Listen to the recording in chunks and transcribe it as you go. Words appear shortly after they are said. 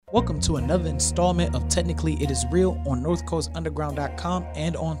Welcome to another installment of Technically It Is Real on NorthCoastUnderground.com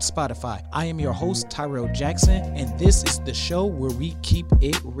and on Spotify. I am your host, Tyrell Jackson, and this is the show where we keep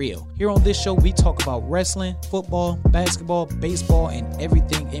it real. Here on this show, we talk about wrestling, football, basketball, baseball, and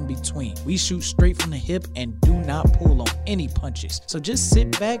everything in between. We shoot straight from the hip and do not pull on any punches. So just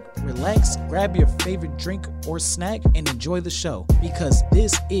sit back, relax, grab your favorite drink or snack, and enjoy the show, because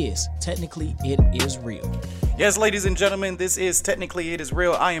this is Technically It Is Real. Yes, ladies and gentlemen, this is Technically It Is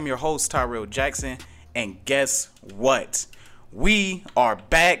Real. I am your host, Tyrell Jackson, and guess what? We are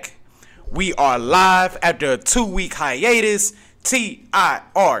back. We are live after a 2-week hiatus.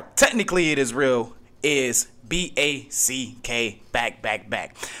 TIR, Technically It Is Real, is BACK,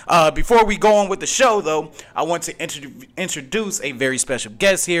 back. Before we go on with the show, though, I want to introduce a very special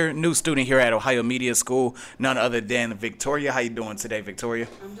guest here, new student here at Ohio Media School, none other than Victoria. How you doing today, Victoria?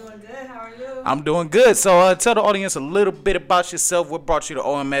 I'm doing good. How are you? I'm doing good. So tell the audience a little bit about yourself. What brought you to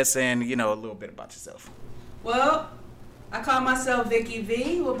OMS, and a little bit about yourself. Well, I call myself Vicky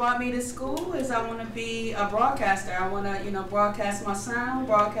V. What brought me to school is I want to be a broadcaster. I want to, broadcast my sound,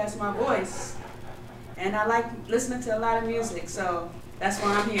 broadcast my voice. And I like listening to a lot of music, so that's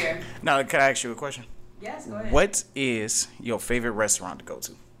why I'm here. Now, can I ask you a question? Yes, go ahead. What is your favorite restaurant to go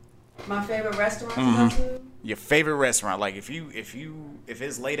to? My favorite restaurant to go to? Your favorite restaurant, like if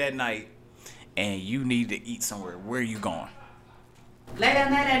it's late at night and you need to eat somewhere, where are you going? Late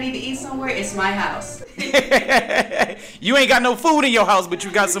at night, I need to eat somewhere. It's my house. You ain't got no food in your house, but you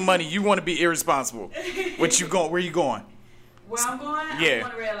got some money. You want to be irresponsible. Where you going? Where I'm going? Yeah. I'm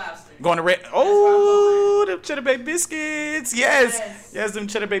going to Red Lobster. Going to Red. Oh, them Cheddar Bay biscuits. Yes, them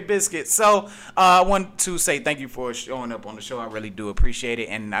Cheddar Bay biscuits. So I want to say thank you for showing up on the show. I really do appreciate it,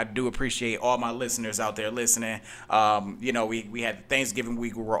 and I do appreciate all my listeners out there listening. We had Thanksgiving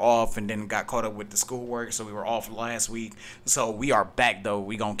week, we were off, and then got caught up with the schoolwork, so we were off last week. So we are back, though.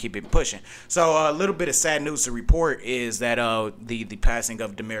 We gonna keep it pushing. So a little bit of sad news to report is that the passing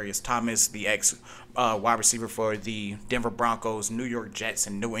of Demaryius Thomas, the ex wide receiver for the Denver Broncos, New York Jets,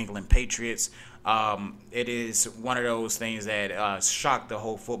 and New England Patriots. It is one of those things that shocked the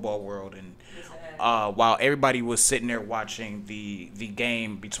whole football world. And while everybody was sitting there watching the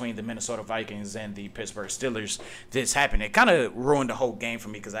game between the Minnesota Vikings and the Pittsburgh Steelers, this happened. It kind of ruined the whole game for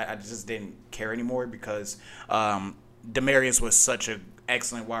me because I just didn't care anymore because Demaryius was such an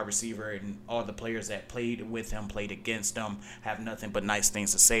excellent wide receiver, and all the players that played with him, played against him, have nothing but nice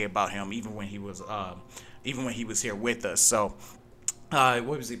things to say about him, even when he was here with us. So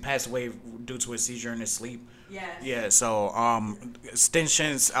he passed away due to a seizure in his sleep. Yes. Yeah, so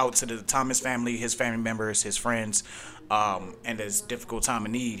extensions out to the Thomas family, his family members, his friends, and this difficult time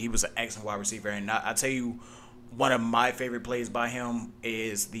of need. He was an excellent wide receiver, and I tell you, one of my favorite plays by him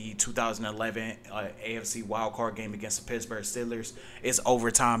is the 2011 AFC wildcard game against the Pittsburgh Steelers. It's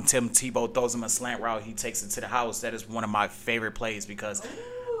overtime. Tim Tebow throws him a slant route. He takes it to the house. That is one of my favorite plays because,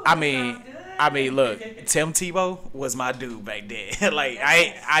 look, Tim Tebow was my dude back then. Like,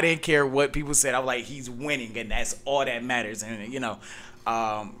 I didn't care what people said. I was like, he's winning, and that's all that matters. And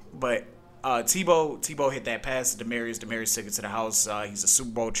but Tebow hit that pass to Demaryius. Demaryius took it to the house. He's a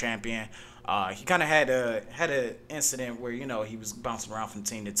Super Bowl champion. He kind of had a incident where he was bouncing around from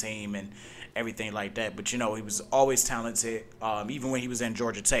team to team and everything like that. But he was always talented. Even when he was in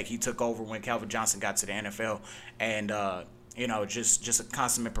Georgia Tech, he took over when Calvin Johnson got to the NFL, and just a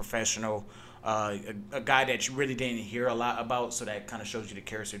consummate professional, a guy that you really didn't hear a lot about. So that kind of shows you the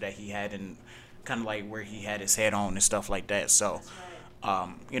character that he had and kind of like where he had his head on and stuff like that. So.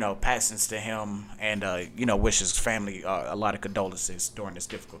 Passings to him, and wish his family a lot of condolences during this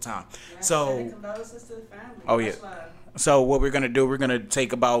difficult time. Condolences to the family. Oh yeah. So what we're gonna do? We're gonna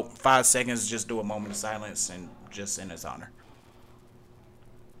take about 5 seconds, just do a moment of silence, and just in his honor.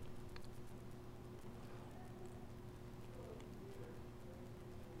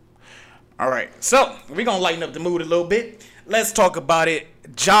 All right, so we're gonna lighten up the mood a little bit. Let's talk about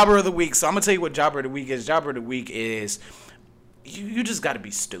it. Jobber of the week. So I'm gonna tell you what Jobber of the week is. Jobber of the week is. You just got to be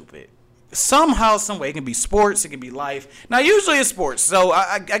stupid. Somehow, some way. It can be sports. It can be life. Now, usually it's sports. So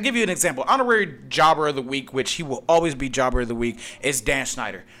I give you an example. Honorary Jobber of the Week, which he will always be Jobber of the Week, is Dan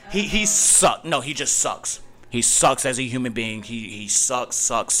Snyder. He sucks. No, he just sucks. He sucks as a human being. He sucks.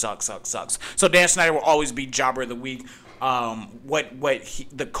 So Dan Snyder will always be Jobber of the Week.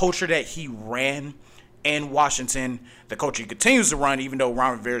 The culture that he ran in Washington, the culture he continues to run, even though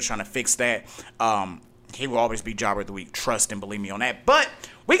Ron Rivera is trying to fix that. He will always be Jobber of the Week. Trust and believe me on that. But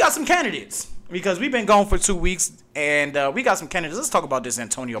we got some candidates because we've been gone for 2 weeks, and we got some candidates. Let's talk about this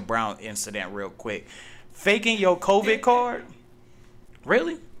Antonio Brown incident real quick. Faking your COVID card?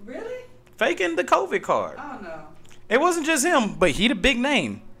 Really? Really? Faking the COVID card. Oh, no. It wasn't just him, but he the big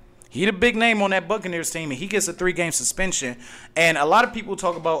name. He the big name on that Buccaneers team, and he gets a 3-game suspension. And a lot of people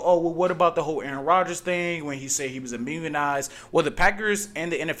talk about, oh, well, what about the whole Aaron Rodgers thing when he said he was immunized? Well, the Packers and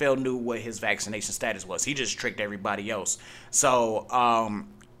the NFL knew what his vaccination status was. He just tricked everybody else. So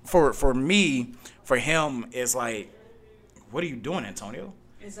for me, for him, it's like, what are you doing, Antonio?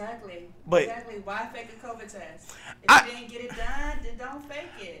 Exactly. But exactly. Why fake a COVID test? If you didn't get it done, then don't fake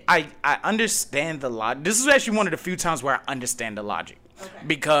it. I understand the logic. This is actually one of the few times where I understand the logic. Okay.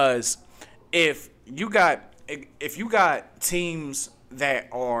 Because if you got teams that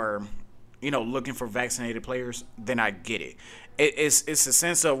are, looking for vaccinated players, then I get it. It's a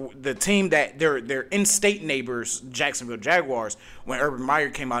sense of the team that they're in-state neighbors, Jacksonville Jaguars, when Urban Meyer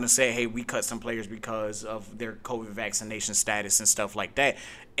came out and said, hey, we cut some players because of their COVID vaccination status and stuff like that.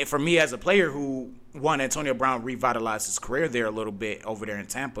 And for me as a player who Antonio Brown revitalized his career there a little bit over there in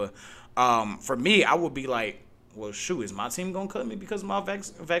Tampa, for me, I would be like, well, shoot, is my team going to cut me because of my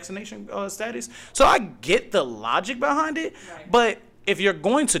vaccination status? So I get the logic behind it, right. But if you're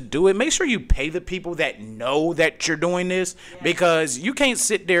going to do it, make sure you pay the people that know that you're doing this, because you can't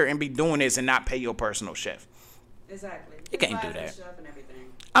sit there and be doing this and not pay your personal chef. Exactly. You can't do that. Chef and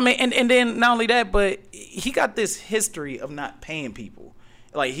everything. I mean, and then not only that, but he got this history of not paying people.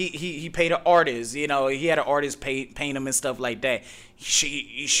 Like he paid an artist, he had an artist paint him and stuff like that.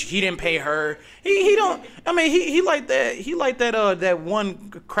 He didn't pay her. He don't. I mean, he like that. He like that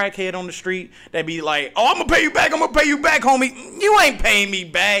one crackhead on the street that be like, oh, I'm gonna pay you back. I'm gonna pay you back, homie. You ain't paying me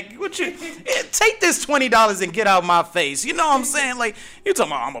back. Take this $20 and get out of my face. You know what I'm saying? Like, you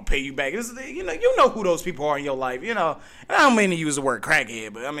talking about I'm gonna pay you back. You know who those people are in your life. And I don't mean to use the word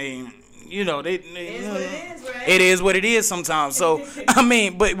crackhead, but I mean. It is what it is, right? It is what it is sometimes. So, I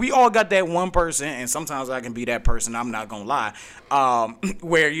mean, but we all got that one person, and sometimes I can be that person, I'm not going to lie,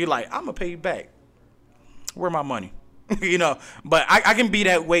 where you're like, I'm going to pay you back. Where my money? But I can be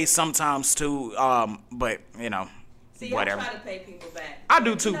that way sometimes, too, but, See, whatever. I try to pay people back. I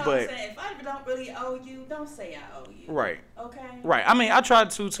do, too, but... If I don't really owe you, don't say I owe you. Right. Okay? Right. I mean, I try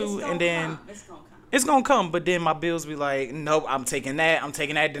to, too, and then... It's gonna come, but then my bills be like, nope, I'm taking that.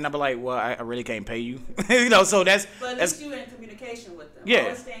 Then I'll be like, well, I really can't pay you. So that's... But at least you in communication with them. Yeah.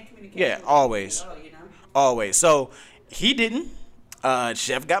 Always stay in communication with always. them. Always. So he didn't.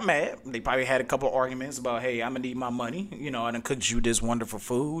 Chef got mad. They probably had a couple of arguments about, hey, I'm going to need my money. I done cooked you this wonderful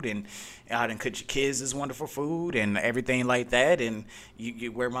food, and I done cooked your kids this wonderful food and everything like that, and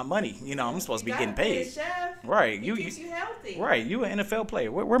you where my money? I'm supposed to be getting paid. Chef. Right. He keeps you healthy. Right. You an NFL player.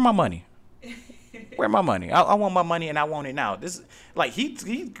 Where my money? Where my money? I want my money, and I want it now. This like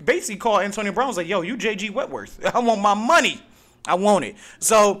he basically called Antonio Brown, was like, yo, you J.G. Wentworth. I want my money. I want it.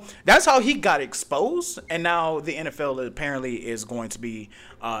 So that's how he got exposed, and now the NFL apparently is going to be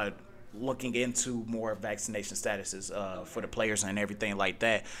looking into more vaccination statuses for the players and everything like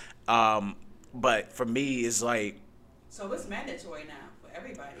that. But for me, it's like... So it's mandatory now for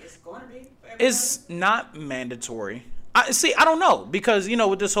everybody. It's going to be for everybody? It's not mandatory. I don't know, because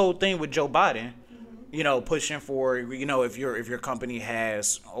with this whole thing with Joe Biden, pushing for, if your company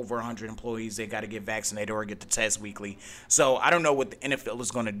has over 100 employees, they got to get vaccinated or get the test weekly. So I don't know what the NFL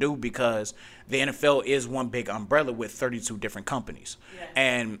is going to do, because the NFL is one big umbrella with 32 different companies. Yes.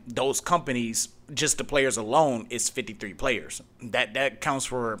 And those companies, just the players alone, is 53 players. That counts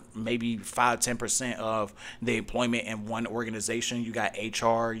for maybe 5-10% of the employment in one organization. You got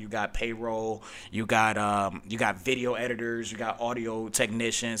HR, you got payroll, you got video editors, you got audio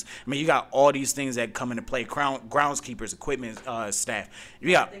technicians. I mean, you got all these things that come into play. Groundskeepers, equipment staff.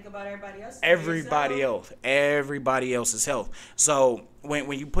 You got think about everybody else. Everybody else's health. So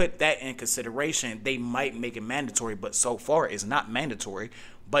when you put that in consideration, they might make it mandatory, but so far it's not mandatory.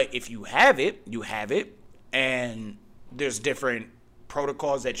 But if you have it, you have it, and there's different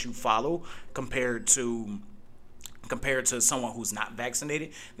protocols that you follow compared to someone who's not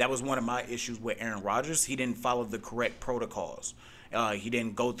vaccinated. That was one of my issues with Aaron Rodgers. He didn't follow the correct protocols. He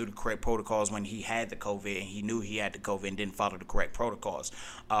didn't go through the correct protocols when he had the COVID, and he knew he had the COVID and didn't follow the correct protocols.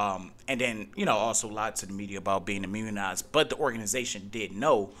 And then, also lied to the media about being immunized. But the organization did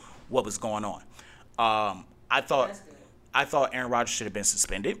know what was going on. I thought Aaron Rodgers should have been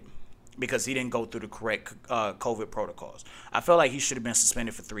suspended because he didn't go through the correct COVID protocols. I felt like he should have been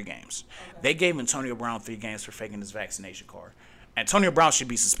suspended for 3 games. Okay. They gave Antonio Brown 3 games for faking his vaccination card. Antonio Brown should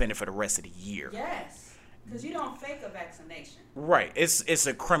be suspended for the rest of the year. Yes. Because you don't fake a vaccination. Right. It's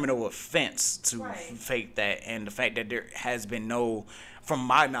a criminal offense to fake that. And the fact that there has been from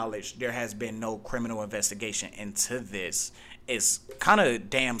my knowledge, there has been no criminal investigation into this is kind of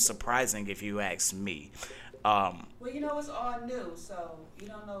damn surprising if you ask me. Well, it's all new, so you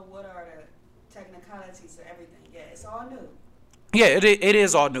don't know what are the technicalities of everything. Yeah, it's all new. Yeah, it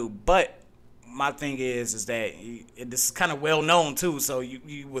is all new, but my thing is that this is kind of well known too. So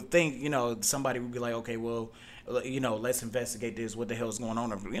you would think, somebody would be like, okay, well, let's investigate this. What the hell is going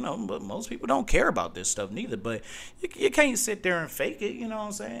on? But most people don't care about this stuff neither. But you can't sit there and fake it. You know what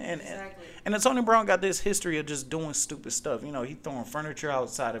I'm saying? Exactly. And Antonio Brown got this history of just doing stupid stuff. He throwing furniture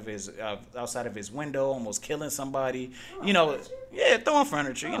outside of his window, almost killing somebody. Yeah, throwing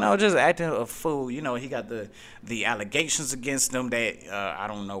furniture. Just acting a fool. He got the allegations against him that I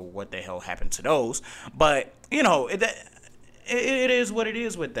don't know what the hell happened to those, but it is what it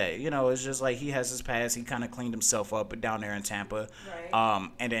is with that. It's just like he has his past. He kind of cleaned himself up down there in Tampa. Right.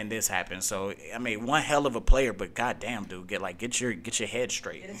 And then this happened. So, I mean, one hell of a player, but goddamn, dude, get your head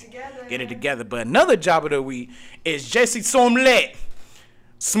straight. Get it together. But another job of the week is Jesse Smollett.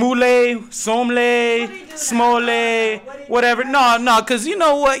 Smollett, whatever. No, because you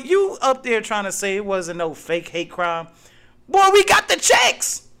know what? You up there trying to say it wasn't no fake hate crime. Boy, we got the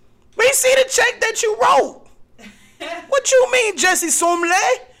checks. We see the check that you wrote. What you mean, Jesse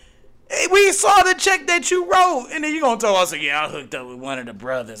Smollett? We saw the check that you wrote, and then you gonna tell us, yeah, I hooked up with one of the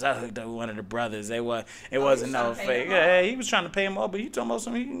brothers. It wasn't no fake. Yeah, he was trying to pay him off, but he talking about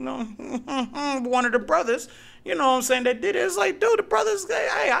something, one of the brothers. You know what I'm saying? That did it. It's like, dude, the brothers,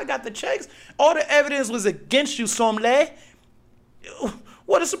 hey, I got the checks. All the evidence was against you, Smollett.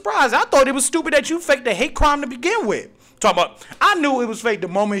 What a surprise. I thought it was stupid that you faked the hate crime to begin with. Talking about, I knew it was fake the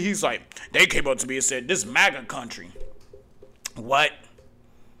moment he's like, they came up to me and said, this MAGA country. What?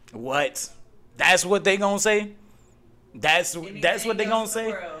 That's what they gonna say? That's what they gonna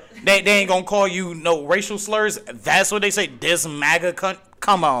say? They ain't gonna call you no racial slurs? That's what they say? This MAGA country?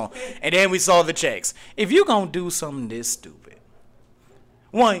 Come on. And then we saw the checks. If you gonna do something this stupid,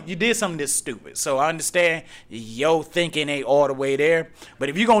 one, you did something this stupid. So I understand your thinking ain't all the way there. But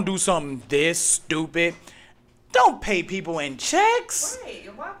if you gonna do something this stupid, don't pay people in checks. Right.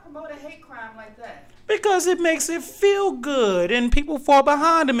 Why promote a hate crime like that? Because it makes it feel good and people fall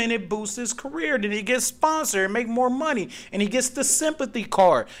behind him and it boosts his career. Then he gets sponsored and make more money and he gets the sympathy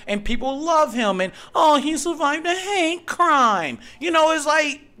card and people love him and, oh, he survived a hate crime. It's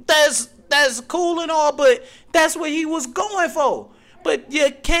like, that's cool and all, but that's what he was going for. But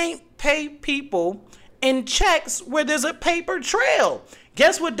you can't pay people in checks where there's a paper trail.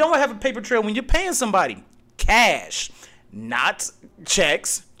 Guess what don't have a paper trail when you're paying somebody? Cash, not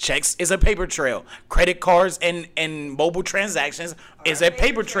checks. Checks is a paper trail. Credit cards and mobile transactions is a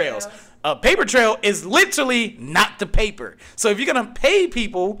paper trail. A paper trail is literally not the paper. So if you're going to pay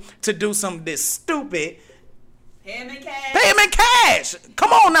people to do something this stupid, pay them in cash. Pay them in cash.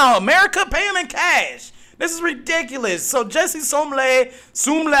 Come on now, America, pay them in cash. This is ridiculous. So Jesse Smollett,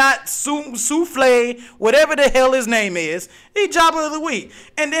 Souffle, whatever the hell his name is, he jobber of the week.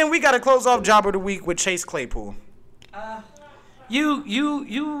 And then we got to close off jobber of the week with Chase Claypool. You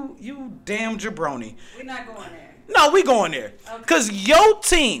damn jabroni. We're not going there. No, we going there. Because your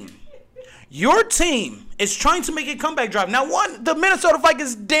team is trying to make a comeback drive. Now, the Minnesota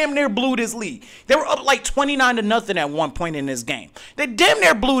Vikings damn near blew this lead. They were up like 29-0 at one point in this game. They damn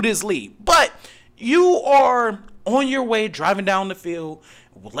near blew this lead. But you are on your way driving down the field,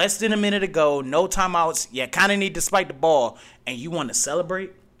 less than a minute ago, no timeouts. You kind of need to spike the ball, and you want to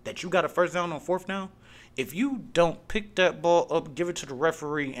celebrate that you got a first down on fourth down. If you don't pick that ball up, give it to the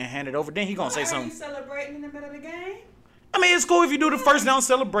referee, and hand it over, then he going to say something. Are you celebrating in the middle of the game? I mean, it's cool if you do the first down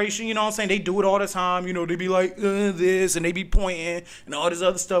celebration, you know what I'm saying? They do it all the time, they be like, this, and they be pointing, and all this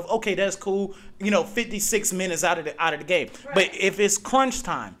other stuff. Okay, that's cool, 56 minutes out of the game. Right. But if it's crunch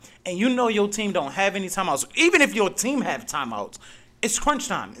time, and your team don't have any timeouts, even if your team have timeouts, it's crunch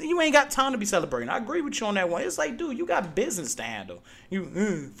time. You ain't got time to be celebrating. I agree with you on that one. It's like, dude, you got business to handle.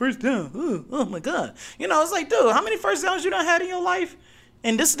 First down, oh my God. It's like, dude, how many first downs you done had in your life?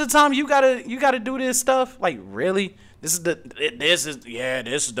 And this is the time you gotta do this stuff? Like, really? This is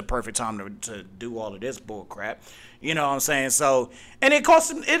the perfect time to do all of this bull crap. You know what I'm saying? So, and it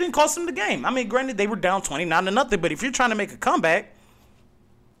didn't cost them the game. I mean, granted, they were down 29-0, but if you're trying to make a comeback,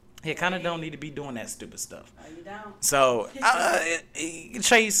 you kind of don't need to be doing that stupid stuff. You don't. So,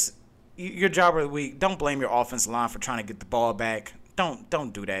 Chase, your job of the week, don't blame your offensive line for trying to get the ball back.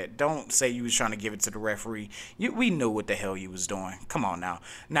 Don't do that. Don't say you was trying to give it to the referee. We knew what the hell you was doing. Come on now.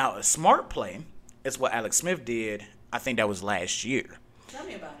 Now, a smart play is what Alex Smith did. I think that was last year. Tell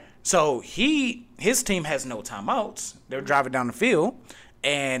me about it. So his team has no timeouts. They're driving down the field,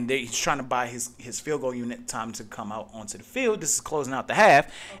 and he's trying to buy his field goal unit time to come out onto the field. This is closing out the half,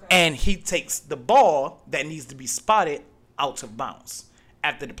 and he takes the ball that needs to be spotted out of bounds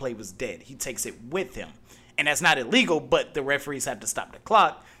after the play was dead. He takes it with him, and that's not illegal, but the referees have to stop the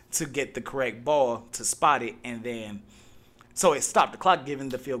clock to get the correct ball to spot it, and then So it stopped the clock, giving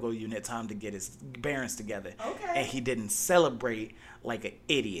the field goal unit time to get his bearings together. Okay. And he didn't celebrate like an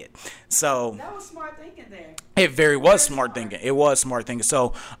idiot. So That was smart thinking there. it very was smart thinking. It was smart thinking.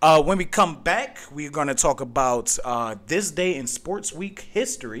 So when we come back, we're going to talk about this day in sports week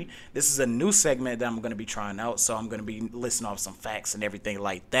history. This is a new segment that I'm going to be trying out. So I'm going to be listing off some facts and everything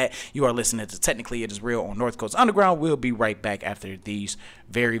like that. You are listening to Technically It Is Real on North Coast Underground. We'll be right back after these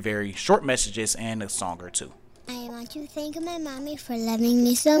very, very short messages and a song or two. I want to thank my mommy for loving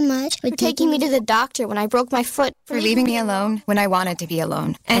me so much, For taking me to the doctor when I broke my foot. For leaving me alone when I wanted to be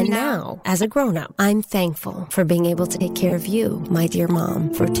alone. And now, as a grown-up, I'm thankful for being able to take care of you, my dear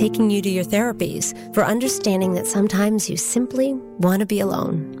mom, for taking you to your therapies, for understanding that sometimes you simply want to be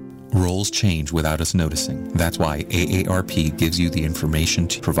alone. Roles change without us noticing. That's why AARP gives you the information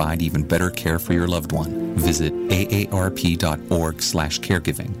to provide even better care for your loved one. Visit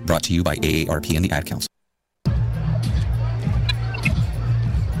aarp.org/caregiving. Brought to you by AARP and the Ad Council.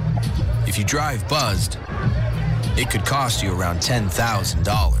 If you drive buzzed, it could cost you around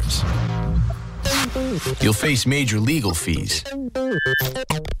 $10,000. You'll face major legal fees,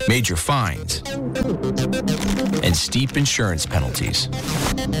 major fines, and steep insurance penalties.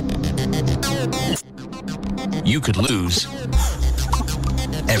 You could lose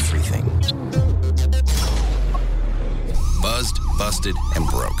everything. Buzzed, busted, and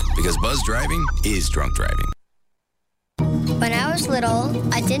broke. Because buzz driving is drunk driving. When I was little,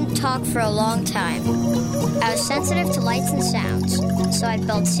 I didn't talk for a long time. I was sensitive to lights and sounds, so I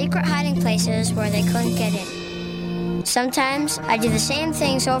built secret hiding places where they couldn't get in. Sometimes I did the same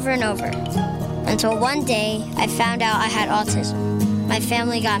things over and over, until one day I found out I had autism. My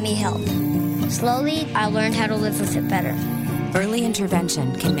family got me help. Slowly, I learned how to live with it better. Early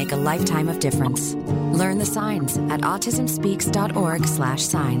intervention can make a lifetime of difference. Learn the signs at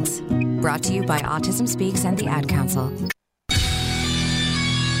autismspeaks.org/signs. Brought to you by Autism Speaks and the Ad Council.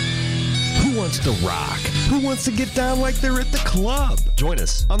 Who wants to rock? Who wants to get down like they're at the club? Join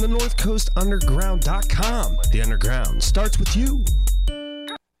us on the NorthCoastUnderground.com. The Underground starts with you.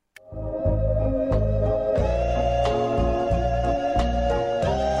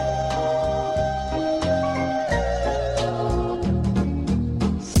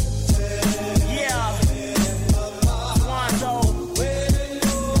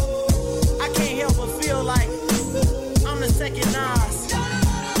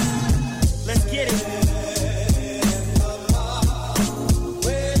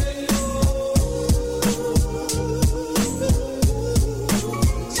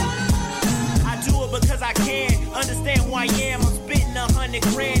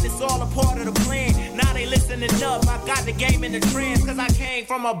 Enough. I got the game in the trends, cause I came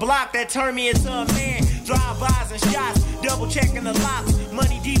from a block that turned me into a man. Drive-bys and shots, double checking the locks,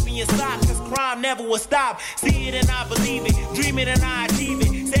 money deep in your socks, cause crime never will stop. See it and I believe it, dream it and I achieve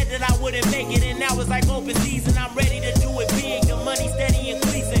it. Said that I wouldn't make it and now it's like open season. I'm ready to do it big, the money steady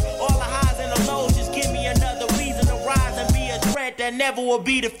increasing. All the highs and the lows, just give me another reason to rise and be a threat that never will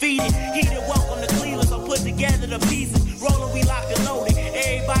be defeated. Heated, welcome to Cleveland, so put together the pieces. Rolling, we locked and loaded,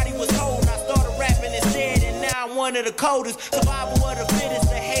 everybody was holding. I started rapping instead. I'm one of the coldest, survival of the fittest,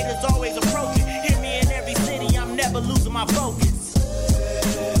 the haters always approaching. Hear me in every city, I'm never losing my focus.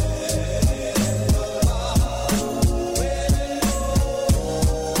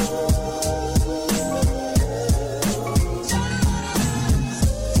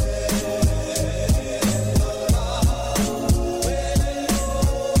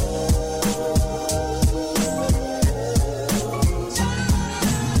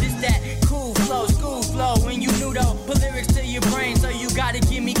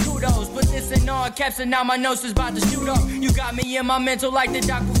 In all caps and now my nose is about to shoot up. You got me in my mental like the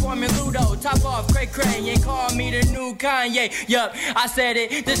doc performing Ludo. Top off, cray, ain't call me the new Kanye. Yup, I said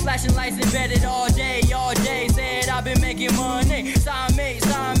it. This flashing lights embedded all day. Said I've been making money. Sign me,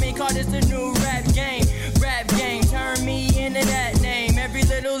 call this the new rap game. Rap game, turn me into that name. Every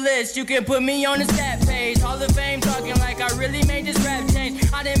little list, you can put me on the stat page. Hall of Fame talking like I really made this rap change.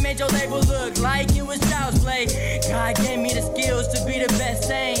 I didn't make your label look like it was child's play. God gave me the skills to be the best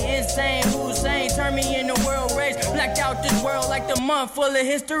thing. Insane, Hussein, turn me into world race. Blacked out this world like the month full of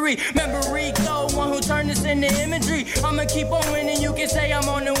history. Remember Rico, one who turned this into imagery. I'ma keep on winning, you can say I'm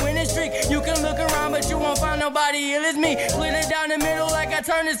on the winning streak. You can look around, but you won't find nobody ill as me. Split it down the middle like I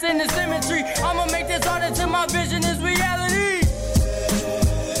turned this into symmetry. I'ma make this art until my vision is reality.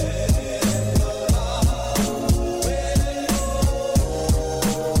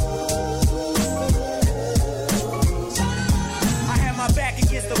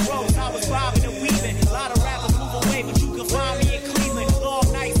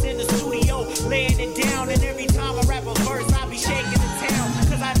 Laying it down, and every time I rap a verse, I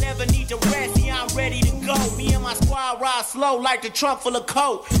ride slow like the trunk full of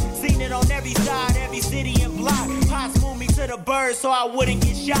coke. Seen it on every side, every city and block. Pops moved me to the birds so I wouldn't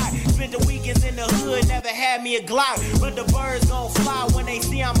get shot. Spent the weekends in the hood, never had me a Glock. But the birds gon' fly when they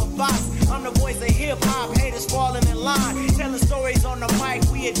see I'm a fox. I'm the voice of hip-hop, haters falling in line. Telling stories on the mic,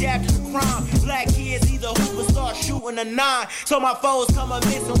 we adapt to the crime. Black kids either hoop or start shooting a 9. So my foes come a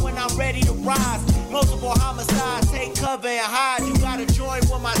missing when I'm ready to rise. Multiple homicides, take cover and hide. You gotta join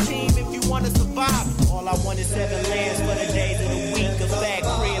with my team if you wanna survive. All I want is 7 lands for the days of the week. A fat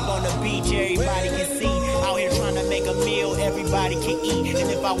crib on the beach, everybody can see. Out here trying to make a meal, everybody can eat.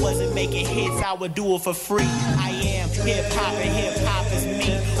 And if I wasn't making hits, I would do it for free. I am hip-hop and hip-hop is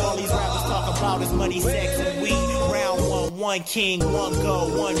me. All these rappers talk about is money, sex, and weed. Round 1, 1 king, 1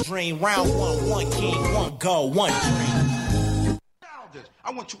 go, 1 dream. Round 1, 1 king, 1 go, 1 dream.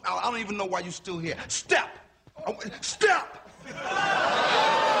 I want you out. I don't even know why you're still here. Step! Step!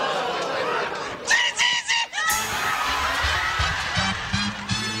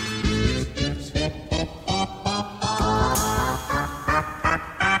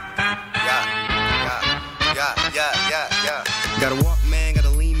 Got a walk man, got a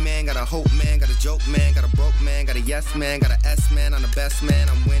lean man, got a hope man, got a joke man, got a broke man, got a yes man, got a S man, I'm the best man,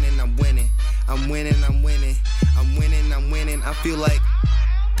 I'm winning, I'm winning. I'm winning, I'm winning. I'm winning, I'm winning. I feel like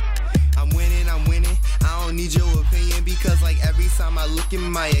I'm winning, I'm winning. I don't need your opinion because like every time I look in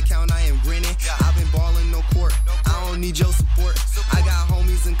my account I am grinning. I've been balling no court, I don't need your support. I got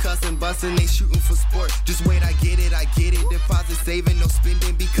homies and cussing, busting, they shooting for sport. Just wait, I get it, deposit saving, no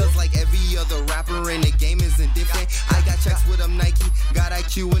spending. Because like every other rapper in the game is indifferent. I got checks with them Nike, got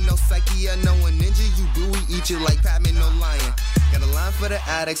IQ and no psyche. I know a ninja, you do, we eat you like Batman, no lion. Got a line for the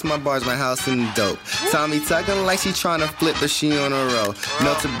addicts, my bars, my house, and the dope. Tommy tucking like she tryna flip, but she on a roll.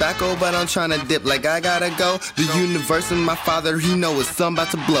 No tobacco, but I'm tryna dip like I gotta go. The universe and my father, he know it's something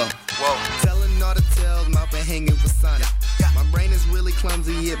about to blow. Telling all the tales, mouth and hanging with Sonic. My brain is really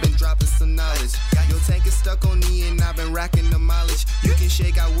clumsy, it been dropping some knowledge. Your tank is stuck on E and I've been racking the mileage. You can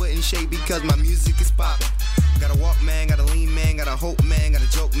shake, I wouldn't shake because my music is popping. Got a walk man, got a lean man, got a hope man, got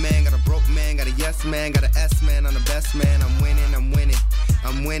a joke man, got a broke man, got a yes man, got a S man, I'm the best man, I'm winning, I'm winning.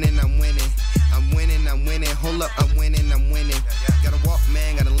 I'm winning, I'm winning. I'm winning, I'm winning. Hold up, I'm winning, I'm winning. Got a walk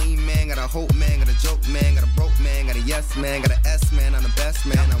man, got a lean man, got a hope man, got a joke man, got a broke man, got a yes man, got a S man, I'm the best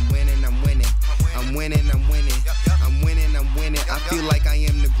man, I'm winning, I'm winning. I'm winning, I'm winning. I'm winning, I'm winning. I feel like I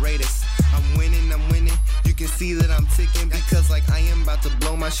am the greatest. I'm winning, I'm winning. You can see that I'm ticking because like I am about to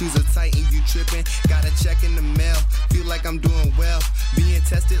blow. My shoes are tight and you tripping. Got a check in the mail. Feel like I'm doing well. Being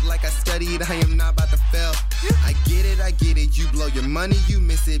tested like I studied. I am not about to fail. I get it, I get it. You blow your money, you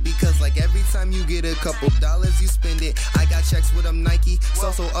miss it. Because like every time you get a couple dollars, you spend it. I got checks with them Nike.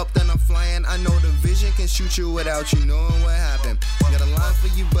 So up, then I'm flying. I know the vision can shoot you without you knowing what happened. Got a line for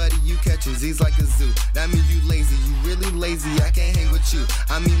you, buddy. You catching Z's like a zoo. That means you lazy. You really lazy. I can't hang with you.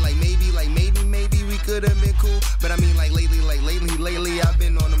 I mean like maybe we could have been cool. But I mean like lately I've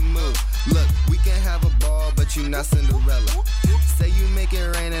been on the move. Look, we can have a ball, but you not Cinderella. Say you make it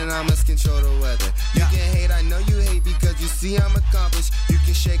rain and I must control the weather. You can hate, I know you hate because you see I'm accomplished. You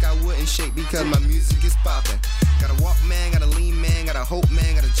can shake, I wouldn't shake because my music is popping. Got a walk man, got a lean man, got a hope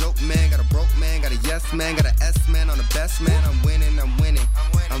man, got a joke man, got a broke man, got a yes man, got a S man, on the best man. I'm winning, I'm winning.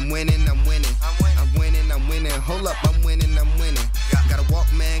 I'm winning, I'm winning. I'm winning, I'm winning. Hold up, I'm winning, I'm winning. Got a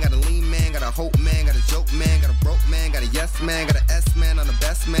walk man, got a lean man, got a hope man, got a joke man, got a broke man, got a yes man, got a S man, on the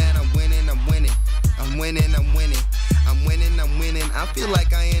best man. I'm winning, I'm winning. I'm winning, I'm winning. I'm winning, I'm winning. I feel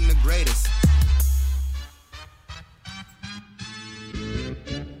like I am the greatest.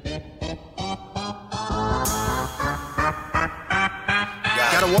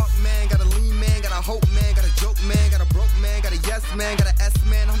 Got a walk man, got a lean man, got a hope man, got a joke man, got a broke man, got a yes man, got a S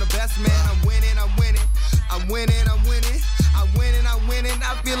man, I'm the best man. I'm winning, I'm winning. I'm winning, I'm winning. I'm winning, I'm winning.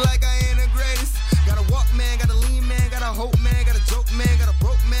 I feel like I am the greatest. Got a walk man, got a lean man, got a hope man, got a joke man, got a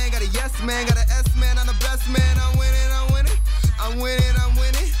broke man, got a yes man, got a S man, I'm the best man. I'm winning, I'm winning. I'm winning, I'm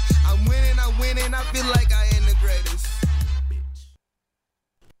winning. I'm winning, I'm winning. I feel like I am the greatest.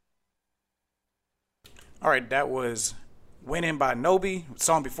 All right, that was Winning by Nobi. The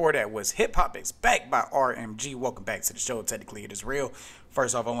song before that was Hip Hop Is Back by RMG. Welcome back to the show. Technically, it is real.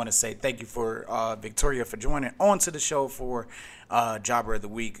 First off, I want to say thank you for Victoria for joining on to the show for Jobber of the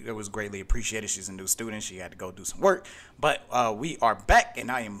Week. It was greatly appreciated. She's a new student. She had to go do some work. But we are back, and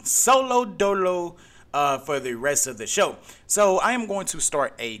I am solo dolo for the rest of the show. So I am going to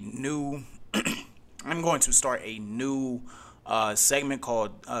start a new segment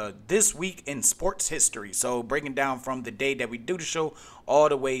called This Week in Sports History. So breaking down from the day that we do the show all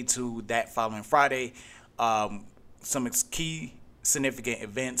the way to that following Friday, some key significant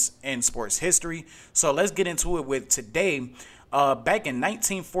events in sports history. So let's get into it with today. Back in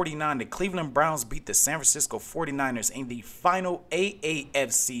 1949, the Cleveland Browns beat the San Francisco 49ers in the final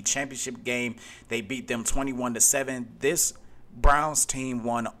AAFC championship game. They beat them 21-7. This Browns team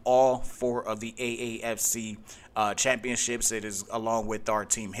won all 4 of the AAFC championships. It is, along with our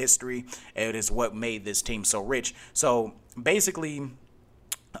team history, it is what made this team so rich. So basically,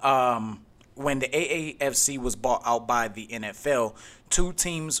 when the AAFC was bought out by the NFL, 2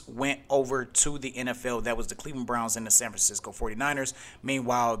 teams went over to the NFL. That was the Cleveland Browns and the San Francisco 49ers.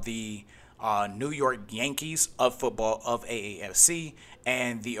 Meanwhile, the New York Yankees of football of AAFC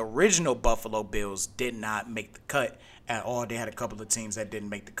and the original Buffalo Bills did not make the cut at all. They had a couple of teams that didn't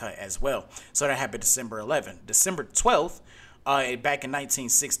make the cut as well. So that happened December 11th. December 12th, back in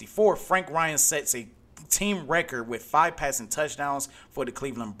 1964, Frank Ryan sets a team record with 5 passing touchdowns for the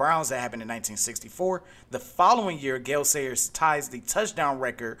Cleveland Browns. That happened in 1964. The following year, Gale Sayers ties the touchdown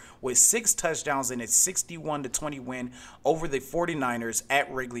record with 6 touchdowns in a 61-20 win over the 49ers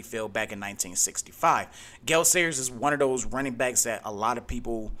at Wrigley Field back in 1965. Gale Sayers is one of those running backs that a lot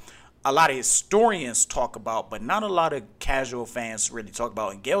of historians talk about, but not a lot of casual fans really talk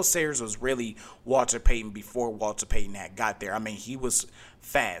about. And Gale Sayers was really Walter Payton before Walter Payton had got there. I mean, he was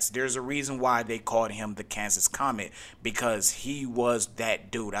fast. There's a reason why they called him the Kansas Comet, because he was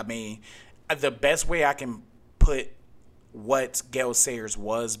that dude. I mean, the best way I can put what Gale Sayers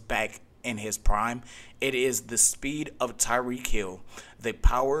was back in his prime, it is the speed of Tyreek Hill, the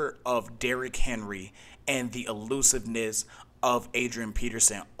power of Derrick Henry, and the elusiveness of Adrian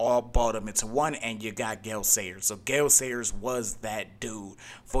Peterson all balled them into one, and you got Gale Sayers. So Gale Sayers was that dude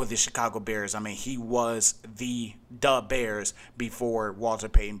for the Chicago Bears. I mean, he was the Bears before Walter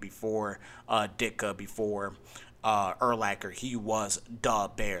Payton, before Ditka, before Urlacher. He was the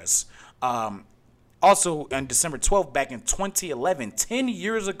Bears. Also, on December 12th, back in 2011, 10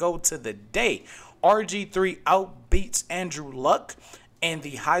 years ago to the day, RG3 outbeats Andrew Luck in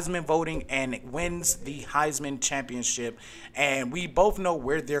the Heisman voting and wins the Heisman championship. And we both know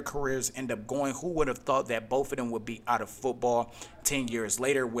where their careers end up going. Who would have thought that both of them would be out of football 10 years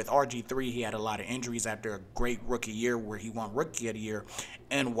later? With RG3, he had a lot of injuries after a great rookie year where he won Rookie of the Year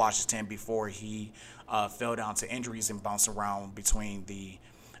in Washington before he fell down to injuries and bounced around between the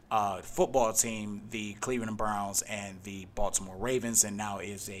football team, the Cleveland Browns, and the Baltimore Ravens, and now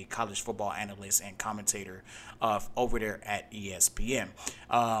is a college football analyst and commentator over there at ESPN.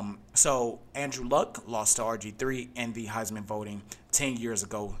 So Andrew Luck lost to RG3 in the Heisman voting 10 years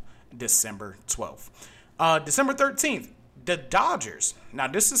ago, December 12th. December 13th, the Dodgers. Now,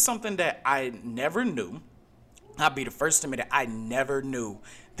 this is something that I never knew. I'll be the first to admit it. I never knew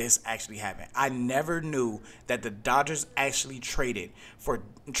this actually happened. I never knew that the Dodgers actually traded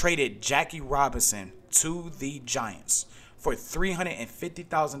Jackie Robinson to the Giants for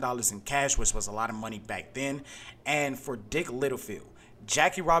 $350,000 in cash, which was a lot of money back then, and for Dick Littlefield.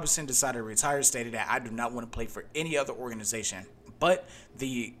 Jackie Robinson decided to retire, stated that I do not want to play for any other organization but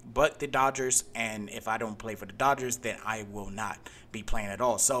the Dodgers, and if I don't play for the Dodgers, then I will not be playing at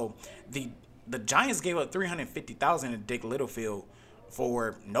all. So the Giants gave up $350,000 to Dick Littlefield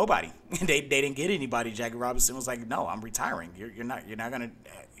for nobody. They didn't get anybody. Jackie Robinson was like, "No, I'm retiring. You're not gonna.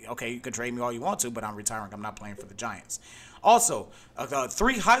 Okay, you can trade me all you want to, but I'm retiring. I'm not playing for the Giants." Also,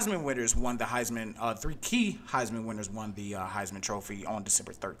 3 Heisman winners won the Heisman. 3 key Heisman winners won the Heisman Trophy on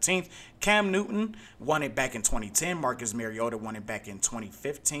December 13th. Cam Newton won it back in 2010. Marcus Mariota won it back in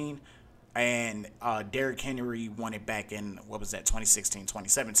 2015. And Derrick Henry won it back in, 2016,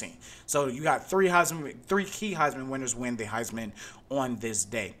 2017. So you got 3 key Heisman winners win the Heisman on this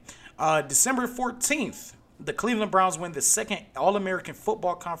day. December 14th, the Cleveland Browns win the second All-American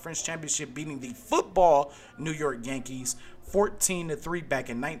Football Conference Championship, beating the football New York Yankees 14-3 back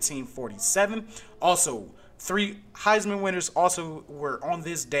in 1947. Also, 3 Heisman winners also were on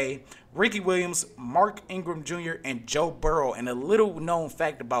this day: Ricky Williams, Mark Ingram Jr., and Joe Burrow. And a little known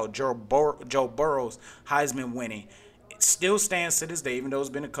fact about Joe Burrow's Heisman winning, it still stands to this day, even though it's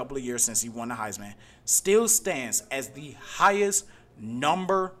been a couple of years since he won the Heisman, still stands as the highest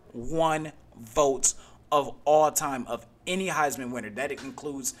number 1 votes of all time of any Heisman winner. That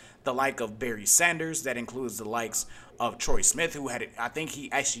includes the like of Barry Sanders. That includes the likes of Troy Smith, who had, I think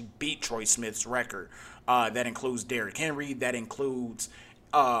he actually beat Troy Smith's record. That includes Derrick Henry. That includes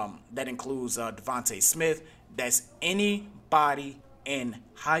Devontae Smith. That's anybody in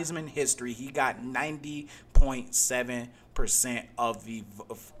Heisman history. He got 90.7% of the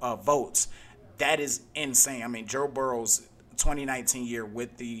votes. That is insane. I mean, Joe Burrow's 2019 year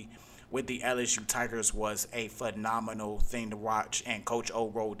with the with the LSU Tigers was a phenomenal thing to watch, and Coach O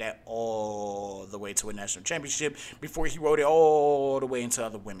rode that all the way to a national championship before he rode it all the way into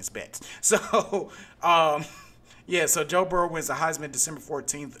other women's bets. So, so Joe Burrow wins the Heisman December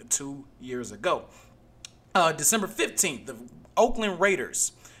 14th, 2 years ago. December 15th, the Oakland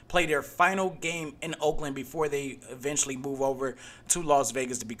Raiders play their final game in Oakland before they eventually move over to Las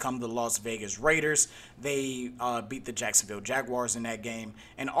Vegas to become the Las Vegas Raiders. They beat the Jacksonville Jaguars in that game.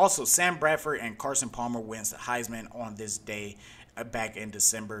 And also Sam Bradford and Carson Palmer wins the Heisman on this day back in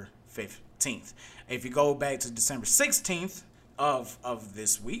December 15th. If you go back to December 16th of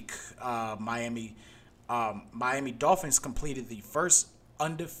this week, Miami Dolphins completed the first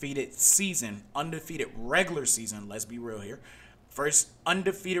undefeated regular season, let's be real here, first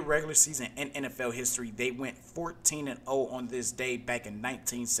undefeated regular season in NFL history. They went 14-0 on this day back in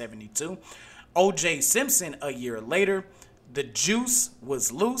 1972. O.J. Simpson, a year later, the juice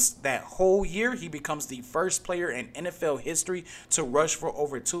was loose that whole year. He becomes the first player in NFL history to rush for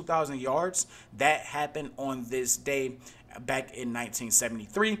over 2,000 yards. That happened on this day back in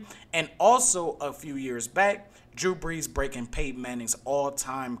 1973. And also a few years back, Drew Brees breaking Peyton Manning's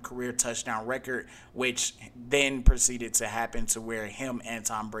all-time career touchdown record, which then proceeded to happen to where him and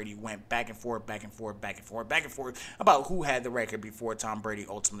Tom Brady went back and forth about who had the record before Tom Brady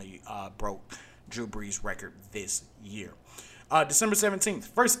ultimately broke Drew Brees' record this year. December 17th,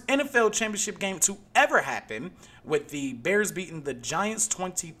 first NFL championship game to ever happen, with the Bears beating the Giants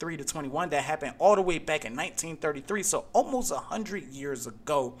 23-21. That happened all the way back in 1933, so almost 100 years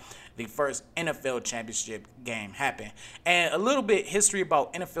ago, the first NFL championship game happened. And a little bit history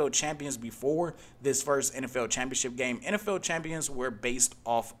about NFL champions before this first NFL championship game. NFL champions were based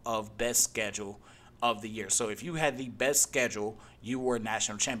off of best schedule of the year. So if you had the best schedule, you were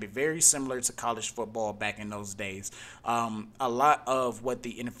national champion. Very similar to college football back in those days. A lot of what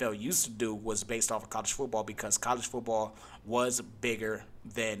the NFL used to do was based off of college football because college football was bigger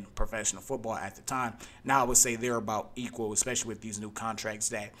than professional football at the time. Now I would say they're about equal, especially with these new contracts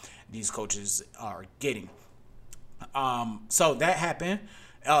that these coaches are getting. So that happened.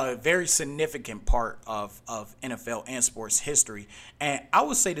 A very significant part of NFL and sports history. And I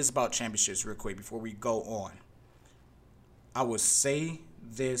would say this about championships real quick before we go on. I would say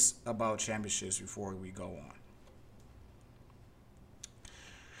this about championships before we go on.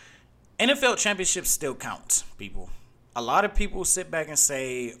 NFL championships still count, people. A lot of people sit back and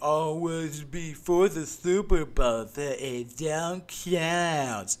say, oh, well, it's before the Super Bowl, it don't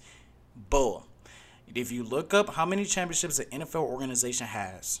count. Bull. If you look up how many championships an NFL organization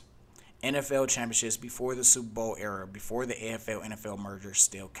has, NFL championships before the Super Bowl era, before the AFL-NFL merger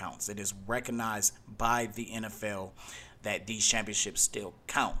still counts. It is recognized by the NFL that these championships still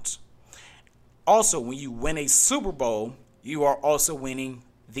count. Also, when you win a Super Bowl, you are also winning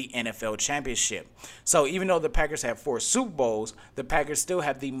the NFL championship. So even though the Packers have 4 Super Bowls, the Packers still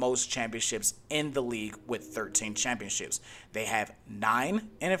have the most championships in the league with 13 championships. They have 9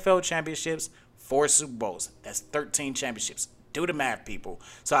 NFL championships, 4 Super Bowls. That's 13 championships. Do the math, people.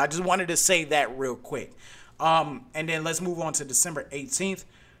 So I just wanted to say that real quick. And then let's move on to December 18th.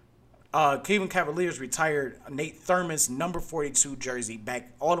 Cleveland Cavaliers retired Nate Thurman's number 42 jersey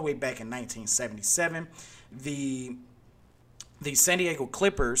all the way back in 1977. The San Diego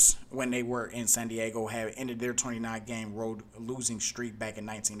Clippers, when they were in San Diego, had ended their 29-game road losing streak back in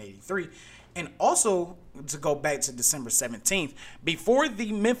 1983. And also, to go back to December 17th, before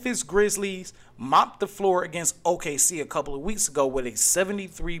the Memphis Grizzlies mopped the floor against OKC a couple of weeks ago with a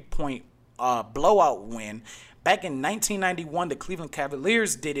 73-point blowout win, back in 1991, the Cleveland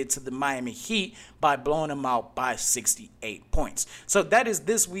Cavaliers did it to the Miami Heat by blowing them out by 68 points. So that is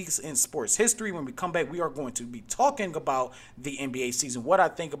this week's in sports history. When we come back, we are going to be talking about the NBA season, what I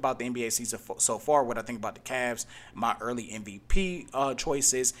think about the NBA season so far, what I think about the Cavs, my early MVP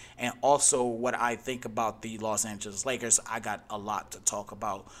choices, and also what I think about the Los Angeles Lakers. I got a lot to talk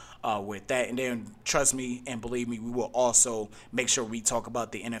about with that. And then trust me and believe me, we will also make sure we talk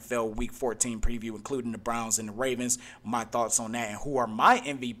about the NFL Week 14 preview, including the Browns and the Ravens, my thoughts on that, and who are my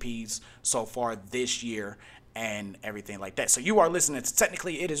MVPs so far this year and everything like that. So you are listening to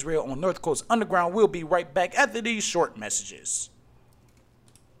Technically It Is Real on North Coast Underground. We'll be right back after these short messages.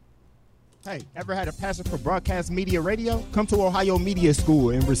 Hey, ever had a passion for broadcast media radio? Come to Ohio Media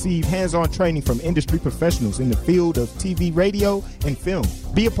School and receive hands-on training from industry professionals in the field of TV, radio, and film.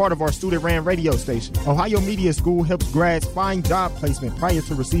 Be a part of our student-ran radio station. Ohio Media School helps grads find job placement prior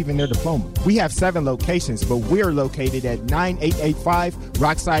to receiving their diploma. We have 7 locations, but we're located at 9885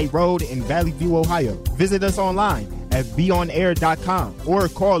 Rockside Road in Valley View, Ohio. Visit us online at beonair.com or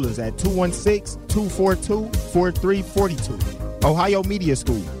call us at 216-242-4342. Ohio Media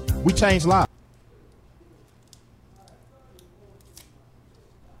School. We change lives.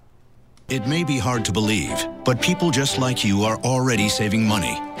 It may be hard to believe, but people just like you are already saving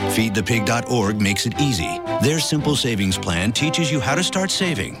money. FeedThePig.org makes it easy. Their simple savings plan teaches you how to start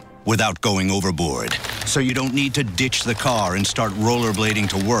saving without going overboard. So you don't need to ditch the car and start rollerblading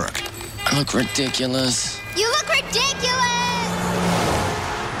to work. I look ridiculous. You look ridiculous!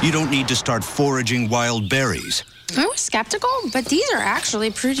 You don't need to start foraging wild berries. I was skeptical, but these are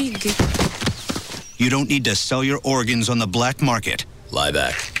actually pretty good. You don't need to sell your organs on the black market. Lie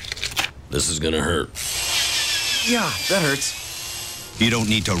back. This is gonna hurt. Yeah, that hurts. You don't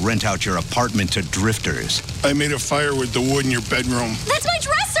need to rent out your apartment to drifters. I made a fire with the wood in your bedroom. That's my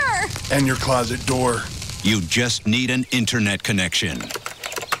dresser! And your closet door. You just need an internet connection.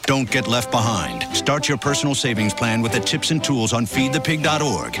 Don't get left behind. Start your personal savings plan with the tips and tools on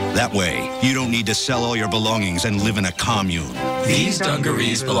feedthepig.org. That way, you don't need to sell all your belongings and live in a commune. These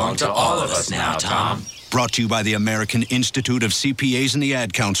dungarees belong to all of us now, Tom. Brought to you by the American Institute of CPAs and the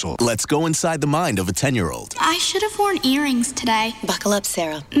Ad Council. Let's go inside the mind of a 10-year-old. I should have worn earrings today. Buckle up,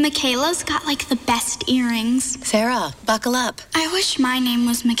 Sarah. Michaela's got like the best earrings. Sarah, buckle up. I wish my name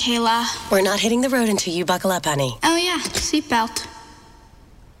was Michaela. We're not hitting the road until you buckle up, honey. Oh yeah, seatbelt.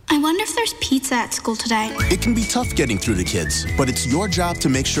 I wonder if there's pizza at school today. It can be tough getting through to kids, but it's your job to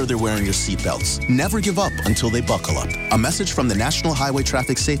make sure they're wearing your seatbelts. Never give up until they buckle up. A message from the National Highway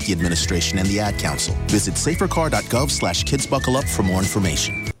Traffic Safety Administration and the Ad Council. Visit safercar.gov/kidsbuckleup for more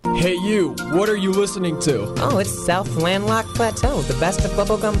information. Hey you, what are you listening to? Oh, it's South Landlocked Plateau, the best of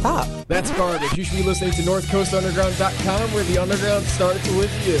bubblegum pop. That's garbage. You should be listening to NorthCoastUnderground.com, where the underground starts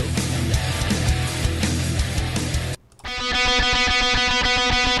with you.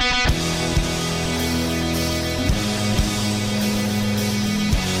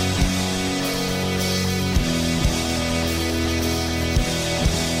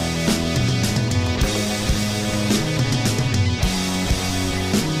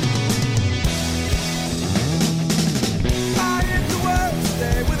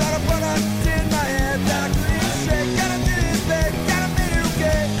 Without a product in my head, Dr. Shake, gotta do this, baby, gotta make it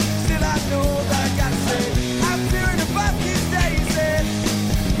okay.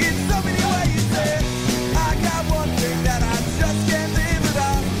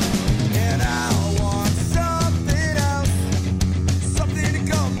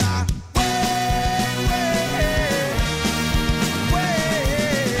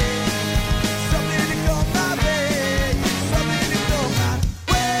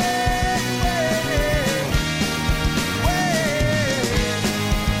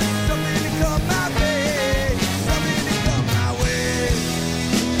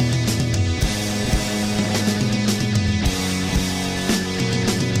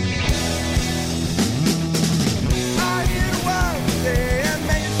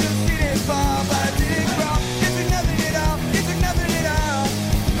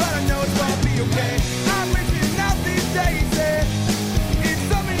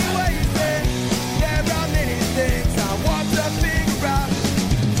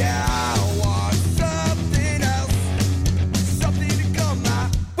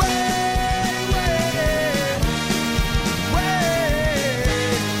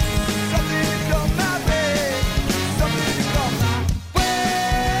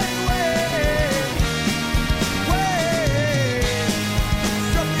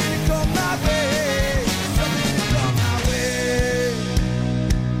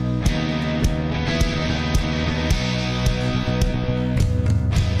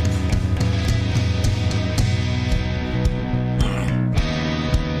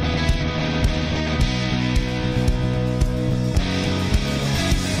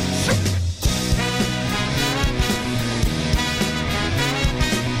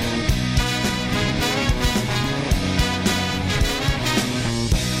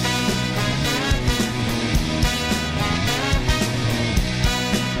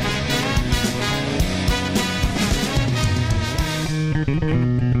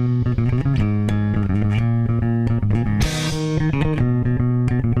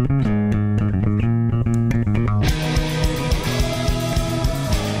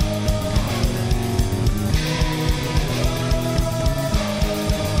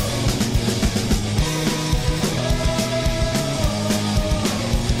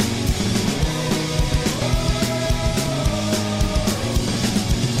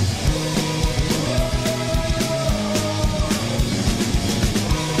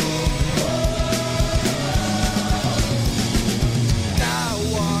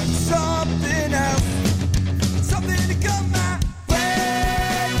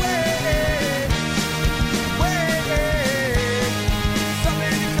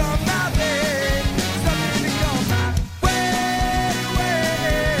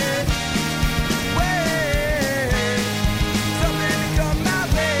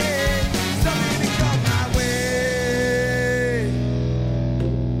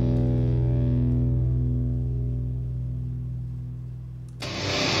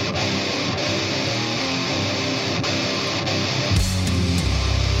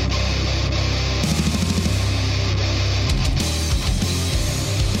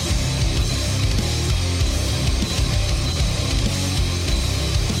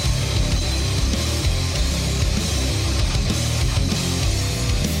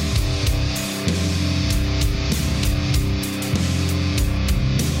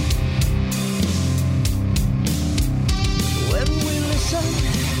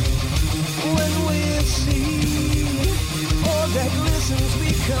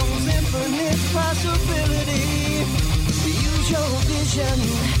 comes infinite possibility. Use your vision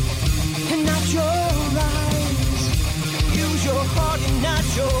and not your eyes. Use your heart and not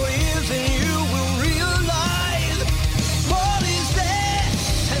your ears, and you will realize all is there,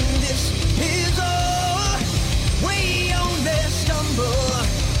 and this is all. We only stumble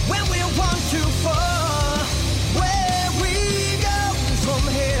when we want to fall. Where we go from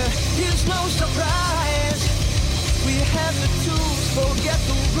here is no surprise. We have the tools, forget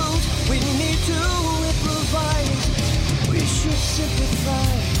the rules. We need to improvise. We should simplify.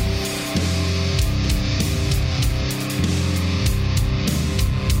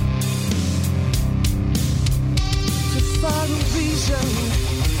 To follow reason,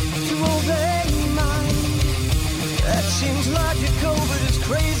 to obey mind. That seems logical, but it's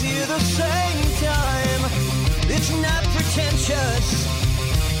crazy at the same time. It's not pretentious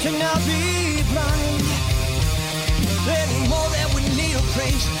to not be blind. Anymore that we need a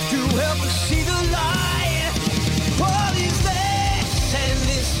praise to help us see the light. All is this, and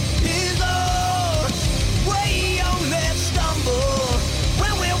this is all. We only stumble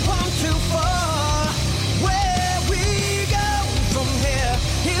when we want to fall. Where we go from here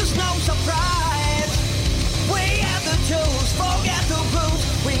is no surprise. We have the tools, forget the rules.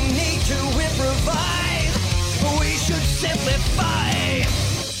 We need to improvise. We should simplify.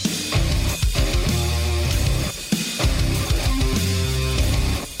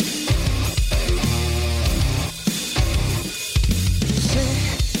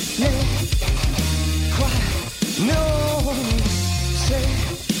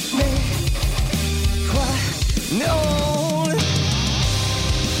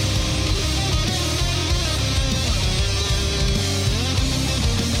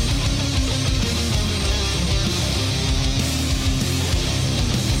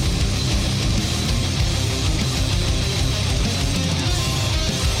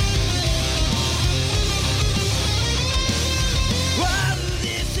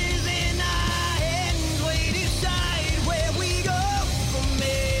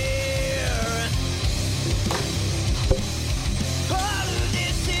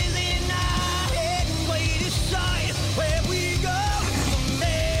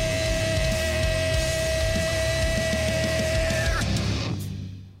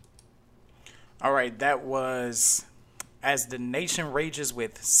 All right, that was As the Nation Rages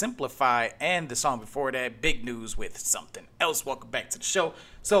with Simplify, and the song before that, Big News with Something Else. Welcome back to the show.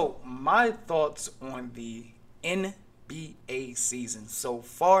 So, my thoughts on the NBA season so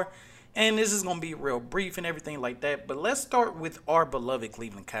far, and this is going to be real brief and everything like that, but let's start with our beloved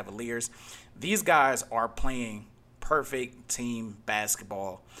Cleveland Cavaliers. These guys are playing perfect team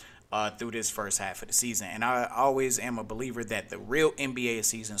basketball through this first half of the season, and I always am a believer that the real NBA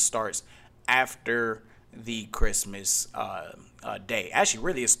season starts after the Christmas day. Actually,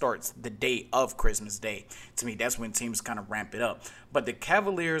 really, it starts the day of Christmas Day. To me, that's when teams kind of ramp it up. But the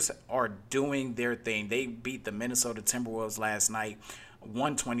Cavaliers are doing their thing. They beat the Minnesota Timberwolves last night,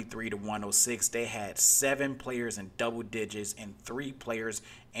 123-106. They had 7 players in double digits and 3 players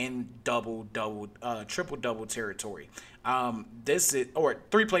in triple-double territory. 3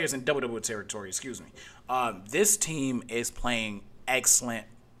 players in double-double territory, excuse me. This team is playing excellent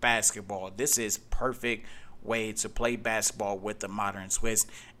basketball. This is perfect way to play basketball with the modern twist,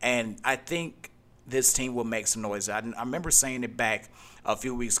 and I think this team will make some noise. I remember saying it back a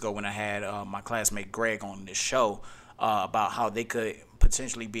few weeks ago when I had my classmate Greg on this show about how they could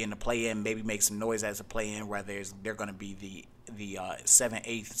potentially be in the play-in, maybe make some noise as a play-in, whether they're going to be the 7th,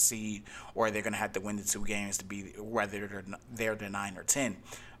 8th seed, or they're going to have to win the 2 games to be whether they're the 9 or 10.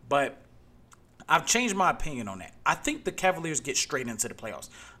 But I've changed my opinion on that. I think the Cavaliers get straight into the playoffs.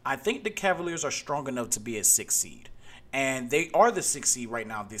 I think the Cavaliers are strong enough to be a 6th seed. And they are the 6th seed right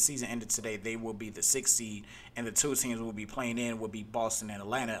now. The season ended today. They will be the 6th seed. And the 2 teams will be playing will be Boston and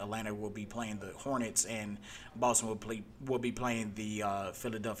Atlanta. Atlanta will be playing the Hornets. And Boston will be playing the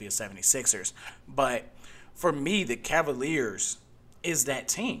Philadelphia 76ers. But for me, the Cavaliers is that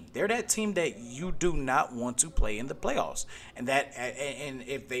team. They're that team that you do not want to play in the playoffs. And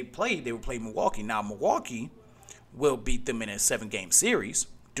if they play, they will play Milwaukee. Now, Milwaukee will beat them in a 7-game series.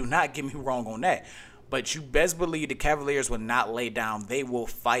 Do not get me wrong on that. But you best believe the Cavaliers will not lay down. They will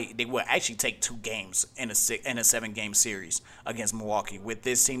fight. They will actually take 2 games in a 7-game series against Milwaukee. With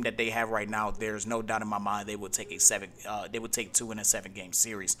this team that they have right now, there's no doubt in my mind they will take 2 in a 7-game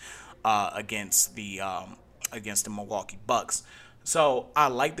series against the Milwaukee Bucks. So I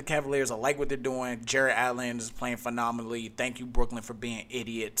like the Cavaliers. I like what they're doing. Jarrett Allen is playing phenomenally. Thank you, Brooklyn, for being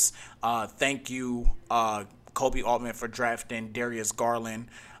idiots. Thank you, Kobe Altman, for drafting Darius Garland.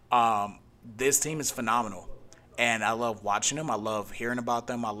 This team is phenomenal. And I love watching them. I love hearing about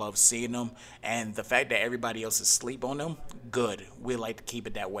them. I love seeing them. And the fact that everybody else is asleep on them, good. We like to keep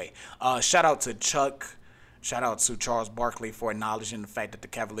it that way. Shout out to Chuck. Shout out to Charles Barkley for acknowledging the fact that the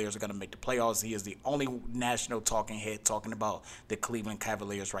Cavaliers are going to make the playoffs. He is the only national talking head talking about the Cleveland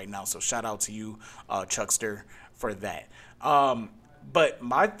Cavaliers right now. So shout out to you, Chuckster, for that. But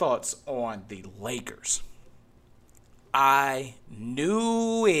my thoughts on the Lakers. I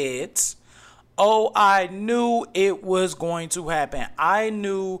knew it. Oh, I knew it was going to happen. I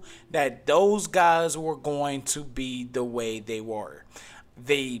knew that those guys were going to be the way they were.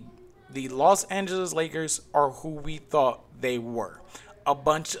 The Los Angeles Lakers are who we thought they were. A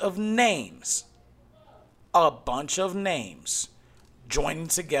bunch of names joining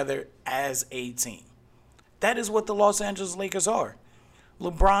together as a team. That is what the Los Angeles Lakers are.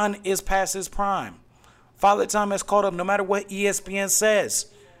 LeBron is past his prime. Father Time has caught up no matter what ESPN says.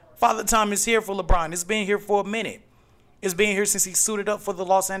 Father Time is here for LeBron. It's been here for a minute. It's been here since he suited up for the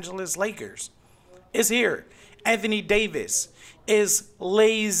Los Angeles Lakers. It's here. Anthony Davis is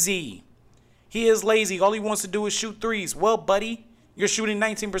lazy. He is lazy. All he wants to do is shoot threes. Well, buddy, you're shooting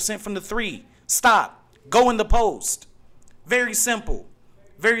 19% from the three. Stop. Go in the post. Very simple.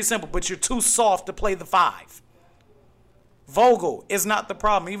 Very simple. But you're too soft to play the five. Vogel is not the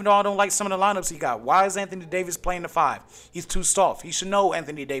problem, even though I don't like some of the lineups he got. Why is Anthony Davis playing the five? He's too soft. He should know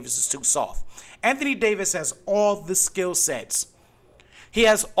Anthony Davis is too soft. Anthony Davis has all the skill sets. He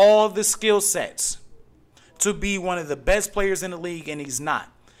has all the skill sets to be one of the best players in the league, and he's not.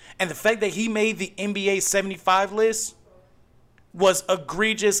 And the fact that he made the NBA 75 list was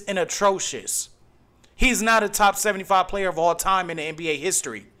egregious and atrocious. He's not a top 75 player of all time in the NBA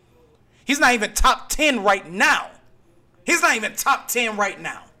history. He's not even top 10 right now. He's not even top 10 right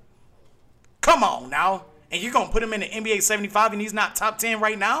now. Come on now. And you're going to put him in the NBA 75 and he's not top 10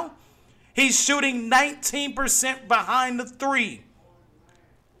 right now? He's shooting 19% behind the three.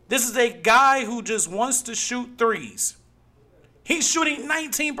 This is a guy who just wants to shoot threes. He's shooting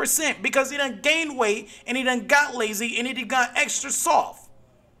 19% because he done gained weight and he done got lazy and he done got extra soft.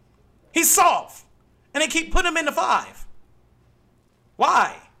 He's soft. And they keep putting him in the five.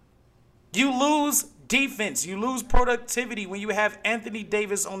 Why? You lose defense. You lose productivity when you have Anthony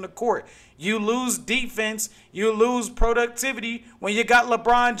Davis on the court. You lose defense. You lose productivity when you got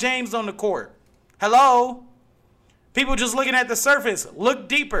LeBron James on the court. Hello? People just looking at the surface. Look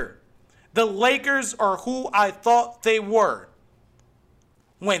deeper. The Lakers are who I thought they were.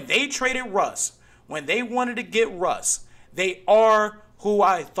 When they traded Russ, when they wanted to get Russ, they are who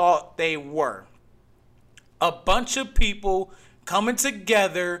I thought they were. A bunch of people coming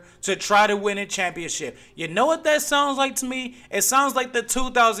together to try to win a championship. You know what that sounds like to me? It sounds like the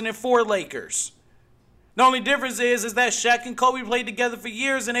 2004 Lakers. The only difference is that Shaq and Kobe played together for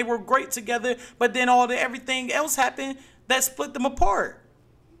years and they were great together, but then everything else happened that split them apart.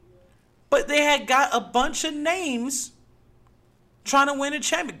 But they had got a bunch of names trying to win a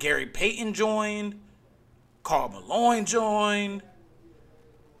championship. Gary Payton joined. Karl Malone joined.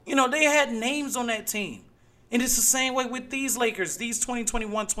 You know, they had names on that team. And it's the same way with these Lakers, these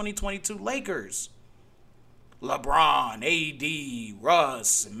 2021-2022 Lakers. LeBron, AD,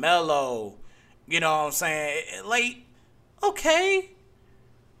 Russ, Melo, you know what I'm saying? Like, okay.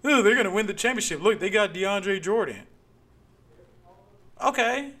 Ooh, they're going to win the championship. Look, they got DeAndre Jordan.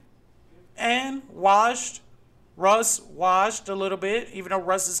 Okay. And washed. Russ washed a little bit, even though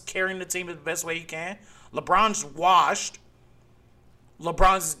Russ is carrying the team the best way he can. LeBron's washed.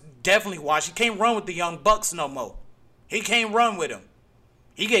 LeBron's definitely washed. He can't run with the young Bucks no more. He can't run with them.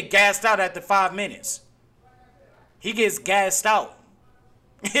 He get gassed out after 5 minutes. He gets gassed out.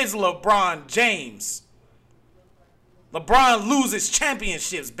 It's LeBron James. LeBron loses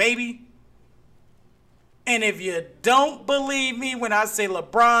championships, baby. And if you don't believe me when I say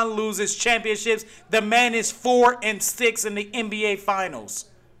LeBron loses championships, the man is 4-6 in the NBA Finals.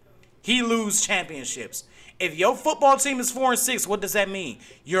 He loses championships. If your football team is 4-6, what does that mean?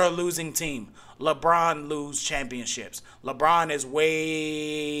 You're a losing team. LeBron loses championships. LeBron is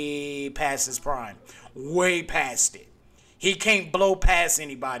way past his prime. Way past it. He can't blow past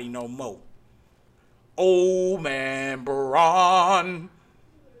anybody no more. Oh, man, Bron.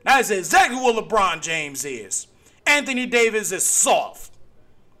 That's exactly what LeBron James is. Anthony Davis is soft.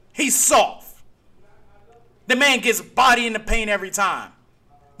 He's soft. The man gets body in the paint every time.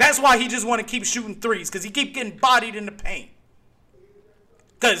 That's why he just want to keep shooting threes, because he keep getting bodied in the paint.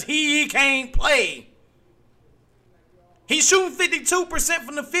 Because he can't play. He's shooting 52%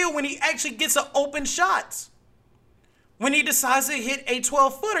 from the field when he actually gets an open shot. When he decides to hit a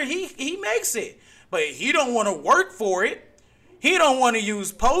 12-footer, he makes it. But he don't want to work for it. He don't want to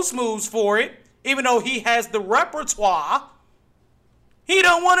use post moves for it. Even though he has the repertoire, he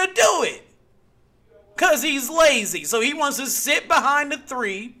don't want to do it. Because he's lazy. So he wants to sit behind the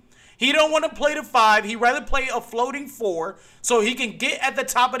 3. He don't want to play the 5. He'd rather play a floating 4 so he can get at the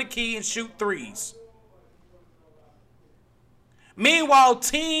top of the key and shoot threes. Meanwhile,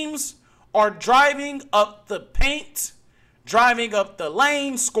 teams are driving up the paint, driving up the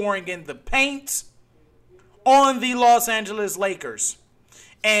lane, scoring in the paint on the Los Angeles Lakers.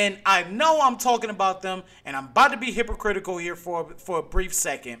 And I know I'm talking about them, and I'm about to be hypocritical here for a brief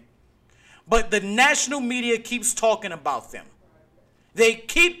second. But the national media keeps talking about them. They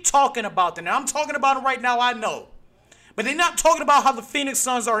keep talking about them. Now, I'm talking about them right now, I know. But they're not talking about how the Phoenix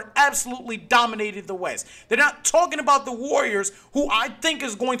Suns are absolutely dominated the West. They're not talking about the Warriors, who I think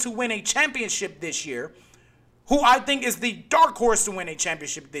is going to win a championship this year, who I think is the dark horse to win a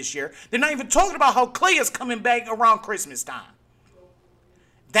championship this year. They're not even talking about how Klay is coming back around Christmas time.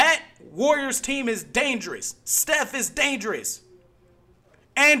 That Warriors team is dangerous. Steph is dangerous.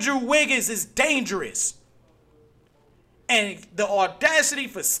 Andrew Wiggins is dangerous. And the audacity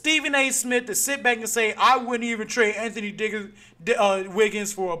for Stephen A. Smith to sit back and say, I wouldn't even trade Anthony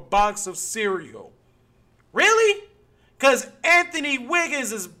Wiggins for a box of cereal. Really? Because Anthony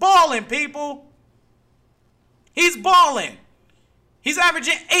Wiggins is balling, people. He's balling. He's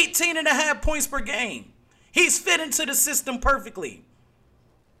averaging 18.5 points per game. He's fit into the system perfectly.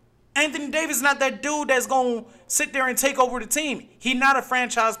 Anthony Davis is not that dude that's going to sit there and take over the team. He's not a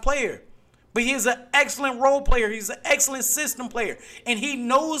franchise player. But he is an excellent role player. He's an excellent system player. And he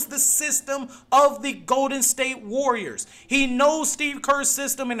knows the system of the Golden State Warriors. He knows Steve Kerr's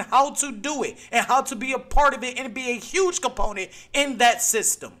system and how to do it. And how to be a part of it and be a huge component in that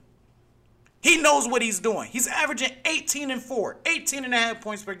system. He knows what he's doing. He's averaging 18 and 4, 18.5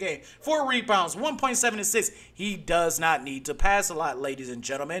 points per game, 4 rebounds, 1.7 assists. He does not need to pass a lot, ladies and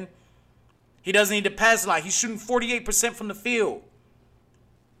gentlemen. He doesn't need to pass a lot. He's shooting 48% from the field.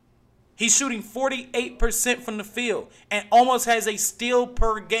 He's shooting 48% from the field and almost has a steal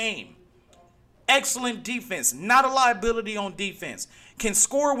per game. Excellent defense. Not a liability on defense. Can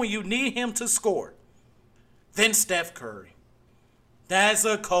score when you need him to score. Then Steph Curry. That's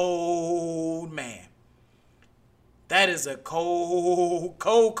a cold man. That is a cold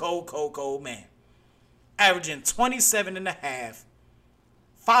man. Averaging 27.5,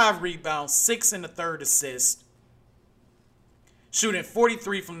 5 rebounds, 6 in the third assist. Shooting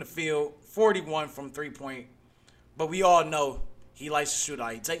 43 from the field, 41 from three-point. But we all know he likes to shoot a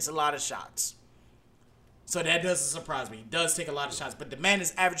lot. He takes a lot of shots. So that doesn't surprise me. He does take a lot of shots. But the man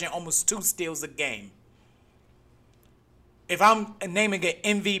is averaging almost 2 steals a game. If I'm naming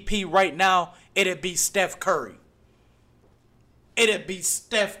an MVP right now, it'd be Steph Curry. It'd be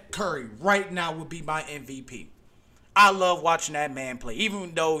Steph Curry right now would be my MVP. I love watching that man play.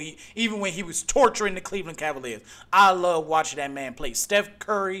 Even when he was torturing the Cleveland Cavaliers, I love watching that man play. Steph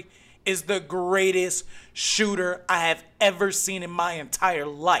Curry is the greatest shooter I have ever seen in my entire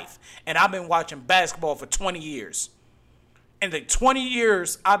life. And I've been watching basketball for 20 years. In the 20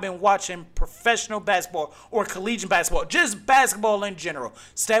 years I've been watching professional basketball or collegiate basketball, just basketball in general,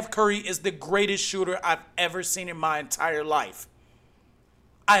 Steph Curry is the greatest shooter I've ever seen in my entire life.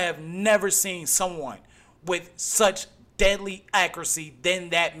 I have never seen someone with such deadly accuracy than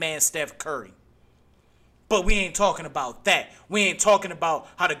that man Steph Curry. But we ain't talking about that. We ain't talking about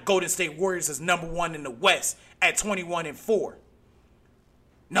how the Golden State Warriors is #1 in the West at 21-4.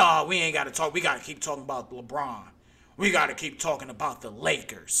 Nah, we ain't got to talk. We got to keep talking about LeBron. We got to keep talking about the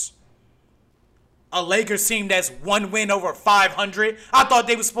Lakers. A Lakers team that's 1 win over 500. I thought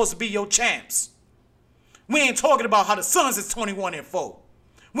they were supposed to be your champs. We ain't talking about how the Suns is 21-4.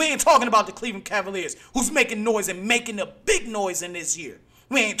 We ain't talking about the Cleveland Cavaliers, who's making noise and making a big noise in this year.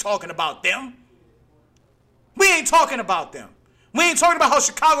 We ain't talking about them. We ain't talking about them. We ain't talking about how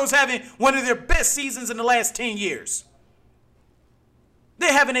Chicago's having one of their best seasons in the last 10 years.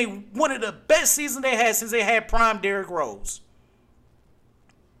 They're having one of the best seasons they had since they had prime Derrick Rose.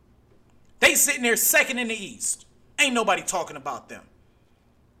 They sitting there second in the East. Ain't nobody talking about them.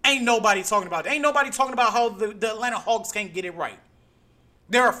 Ain't nobody talking about them. Ain't nobody talking about how the Atlanta Hawks can't get it right.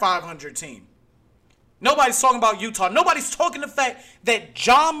 They're a 500 team. Nobody's talking about Utah. Nobody's talking the fact that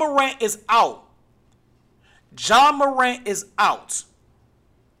John Morant is out. John Morant is out.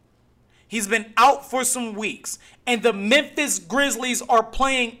 He's been out for some weeks. And the Memphis Grizzlies are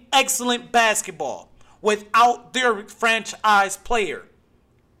playing excellent basketball without their franchise player.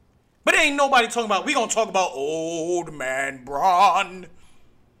 But ain't nobody talking about, we going to talk about old man Bron.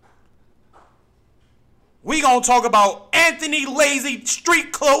 We going to talk about Anthony Lazy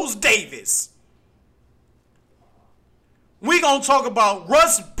Street Clothes Davis. We going to talk about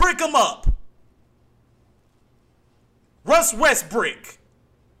Russ Brick 'em Up. Russ Westbrook.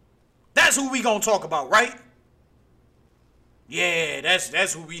 That's who we gonna talk about, right? Yeah,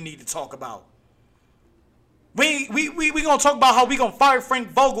 that's who we need to talk about. We gonna talk about how we gonna fire Frank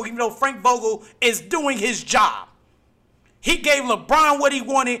Vogel, even though Frank Vogel is doing his job. He gave LeBron what he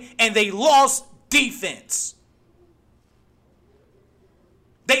wanted, and they lost defense.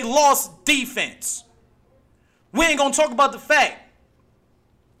 They lost defense. We ain't gonna talk about the fact.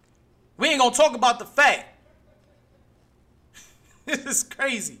 This is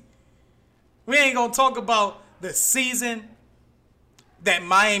crazy. We ain't gonna talk about the season that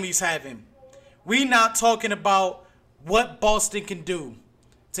Miami's having. We not talking about what Boston can do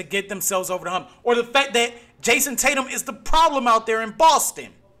to get themselves over the hump, or the fact that Jason Tatum is the problem out there in Boston.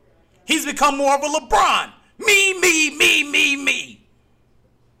 He's become more of a LeBron. Me.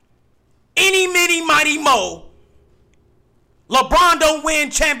 Any, mini, mighty, mo. LeBron don't win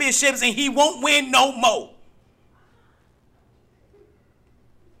championships and he won't win no more.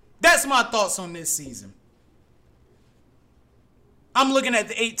 That's my thoughts on this season. I'm looking at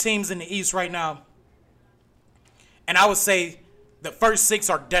the 8 teams in the East right now, and I would say the first 6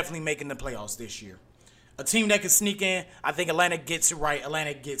 are definitely making the playoffs this year. A team that can sneak in, I think Atlanta gets it right.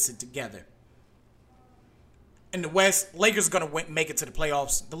 Atlanta gets it together. In the West, Lakers are going to make it to the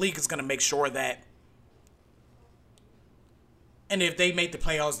playoffs. The league is going to make sure of that. And if they make the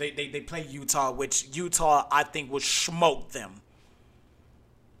playoffs, they play Utah, which Utah, I think, will smoke them.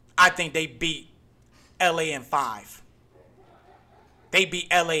 I think they beat LA in 5. They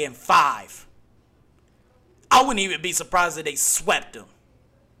beat LA in 5. I wouldn't even be surprised if they swept them.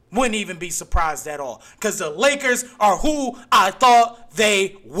 Wouldn't even be surprised at all. Because the Lakers are who I thought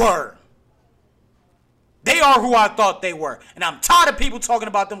they were. They are who I thought they were. And I'm tired of people talking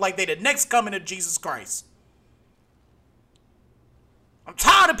about them like they the next coming of Jesus Christ. I'm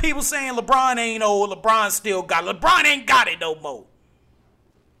tired of people saying LeBron ain't old, LeBron still got it. LeBron ain't got it no more.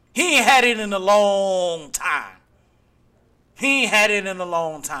 He ain't had it in a long time.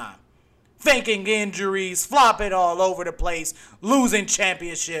 Faking injuries, flopping all over the place, losing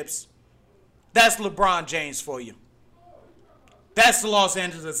championships. That's LeBron James for you. That's the Los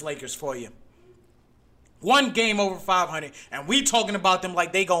Angeles Lakers for you. 1 game over 500, and we talking about them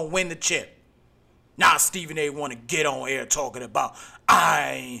like they gonna win the chip. Now Stephen A. want to get on air talking about,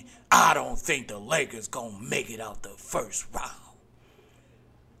 I don't think the Lakers gonna make it out the first round.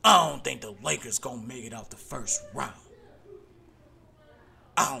 I don't think the Lakers gonna make it out the first round.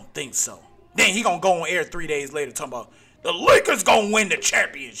 I don't think so. Then he gonna go on air 3 days later talking about the Lakers gonna win the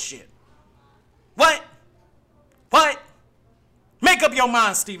championship. What? Make up your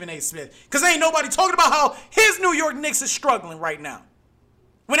mind, Stephen A. Smith. Because ain't nobody talking about how his New York Knicks is struggling right now.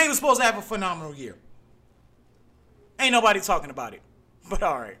 When they were supposed to have a phenomenal year. Ain't nobody talking about it. But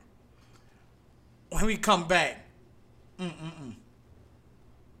all right. When we come back. I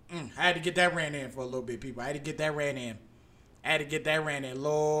had to get that ran in for a little bit, people. I had to get that ran in.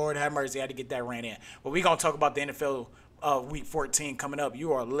 Lord have mercy. I had to get that ran in. But we're going to talk about the NFL Week 14 coming up.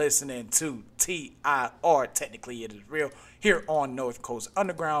 You are listening to TIR. Technically, it is real. Here on North Coast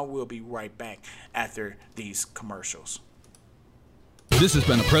Underground. We'll be right back after these commercials. This has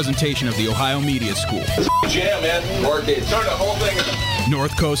been a presentation of the Ohio Media School. Jam, man. Work it. Turn the whole thing.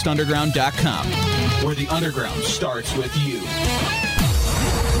 NorthCoastUnderground.com, where the underground starts with you.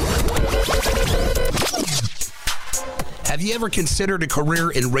 Have you ever considered a career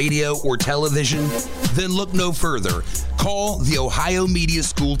in radio or television? Then look no further. Call the Ohio Media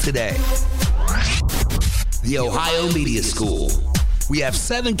School today. The Ohio Media School. We have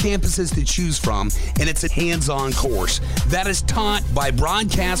 7 campuses to choose from, and it's a hands-on course that is taught by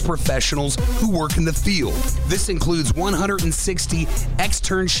broadcast professionals who work in the field. This includes 160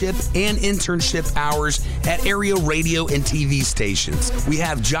 externship and internship hours at area radio and TV stations. We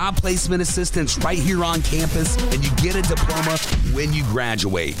have job placement assistants right here on campus, and you get a diploma when you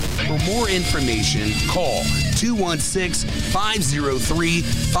graduate. For more information, call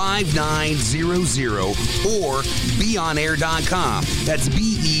 216-503-5900 or beonair.com. That's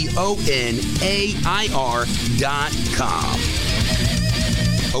BEONAIR.com.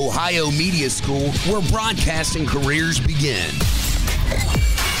 Ohio Media School, where broadcasting careers begin.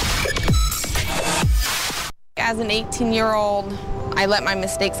 As an 18-year-old, I let my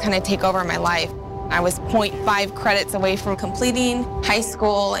mistakes kind of take over my life. I was 0.5 credits away from completing high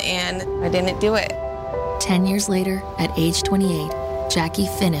school, and I didn't do it. 10 years later, at age 28, Jackie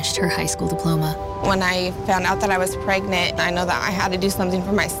finished her high school diploma. When I found out that I was pregnant, I know that I had to do something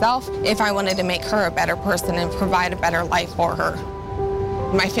for myself if I wanted to make her a better person and provide a better life for her.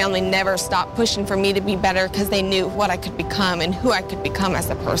 My family never stopped pushing for me to be better because they knew what I could become and who I could become as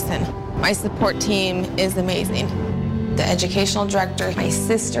a person. My support team is amazing. The educational director, my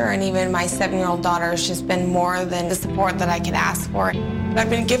sister, and even my 7-year-old daughter has just been more than the support that I could ask for. I've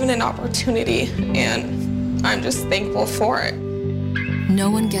been given an opportunity, and I'm just thankful for it. No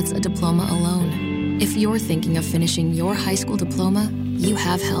one gets a diploma alone. If you're thinking of finishing your high school diploma, you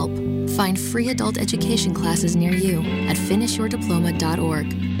have help. Find free adult education classes near you at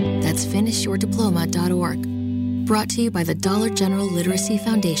finishyourdiploma.org. That's finishyourdiploma.org. Brought to you by the Dollar General Literacy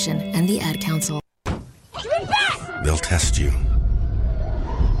Foundation and the Ad Council. They'll test you.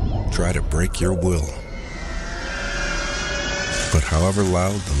 Try to break your will. But however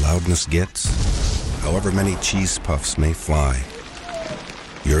loud the loudness gets, however many cheese puffs may fly,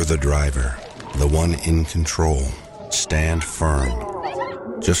 you're the driver, the one in control. Stand firm.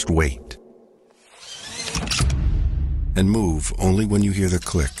 Just wait. And move only when you hear the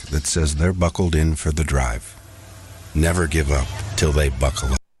click that says they're buckled in for the drive. Never give up till they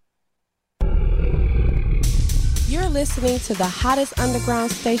buckle up. You're listening to the hottest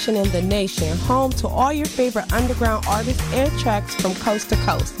underground station in the nation, home to all your favorite underground artists and tracks from coast to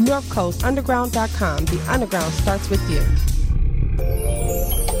coast. NorthCoastUnderground.com. The underground starts with you.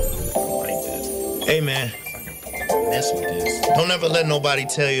 Hey, man. Mess with this. Don't ever let nobody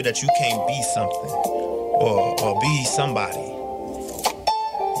tell you that you can't be something or be somebody.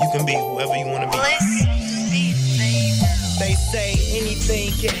 You can be whoever you want to be. They say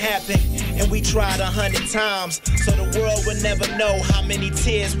anything can happen, and we tried 100 times, so the world would never know how many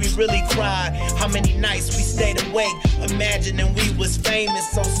tears we really cried, how many nights we stayed awake, imagining we was famous.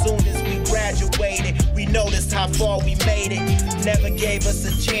 So soon as we graduated, we noticed how far we made it. Never gave us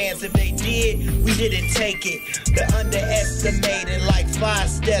a chance. If they did, we didn't take it. The underestimated, like 5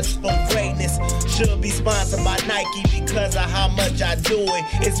 steps from greatness, should be sponsored by Nike because of how much I do it.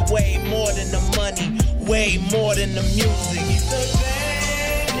 It's way more than the money, way more than the music. The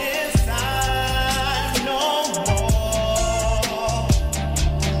pain inside no more.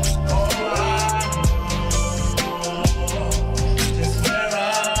 Oh, I know just where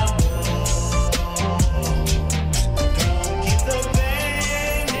I'm. Don't keep the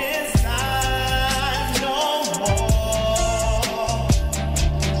pain inside no more.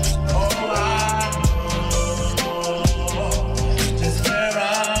 Oh, I know just where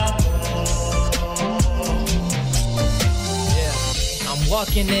I'm.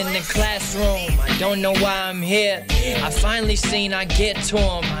 Walking in the classroom, I don't know why I'm here. I finally seen I get to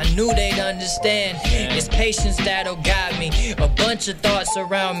them, I knew they'd understand. It's patience that'll guide me, a bunch of thoughts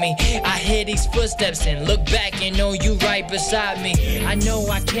around me. I hear these footsteps and look back and know you right beside me. I know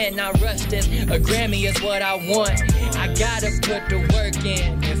I cannot rush this, a Grammy is what I want. I gotta put the work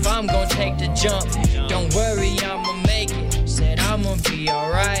in, if I'm gonna take the jump. Don't worry, I'ma make it, said I'ma be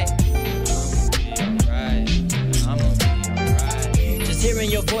alright.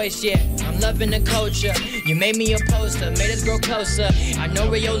 Hearing your voice, yeah, I'm loving the culture. You made me a poster, made us grow closer. I know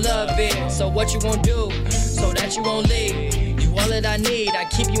where your love is, so what you gon' do, so that you won't leave. You all that I need, I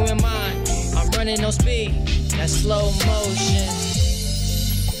keep you in mind. I'm running no speed, that's slow motion.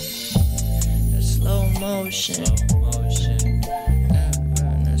 That's slow motion.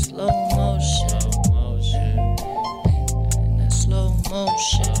 That's slow motion. That's slow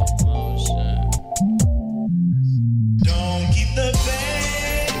motion. Don't keep the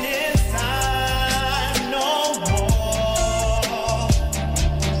pain inside no more.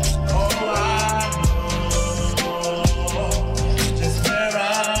 Oh, I know just where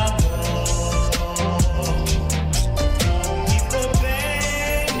I'm. Don't keep the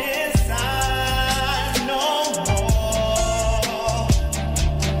pain inside no more.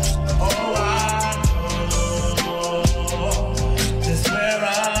 Oh, I know just where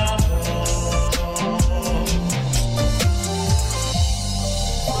I'm.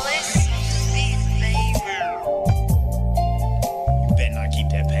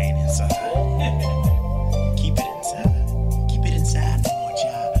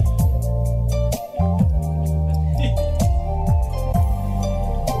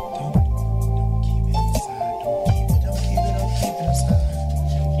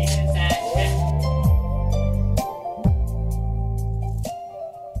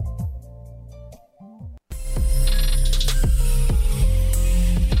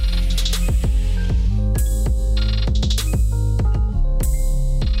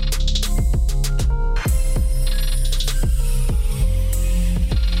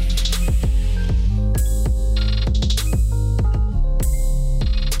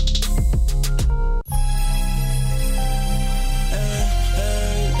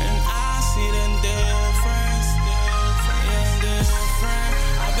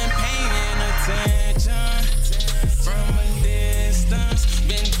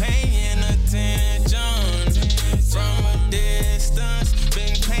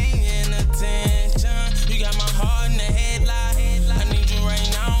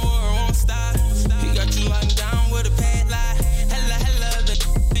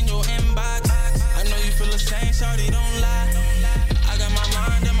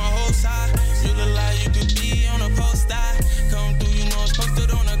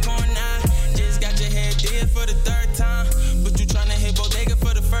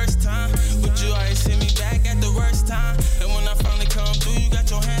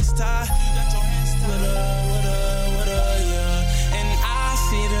 tied. With a, yeah. And I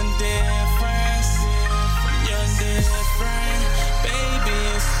see the difference. You're different, baby,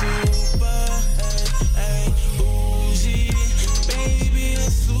 it's super. Ay, bougie, baby,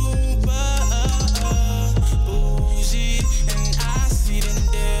 it's super. Bougie, and I see the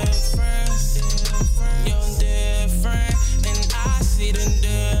difference. You're different, and I see the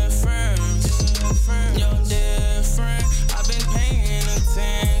difference. You're different. I've been paying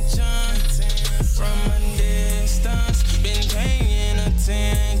attention from a distance. Been paying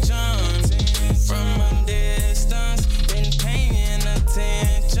attention from a distance. Been paying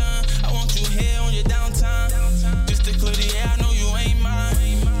attention. I want you here on your downtime. Just to clear the air, I know you ain't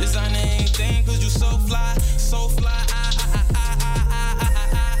mine. Designer anything, cause you so fly, so fly.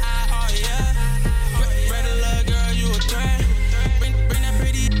 Oh yeah. Red alert, girl, you a threat. Bring that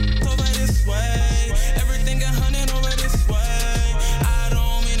pretty over this way. Everything 100 over this way. I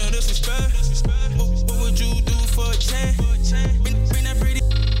don't mean no disrespect. What would you do for a check? Bring that pretty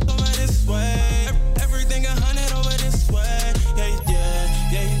over this way. Everything 100 over this way.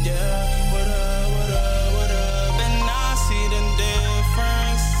 Yeah. What up? Then I see the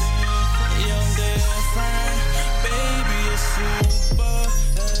difference. You're different, baby, it's super.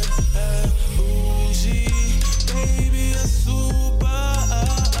 Bougie, baby, it's super.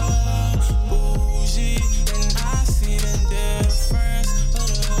 Bougie, and I see the difference.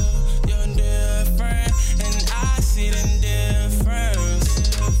 You're different, and I see the difference.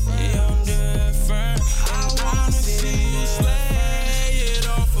 You're different, I wanna see you slay it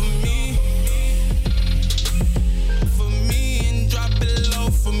all for me, and drop it low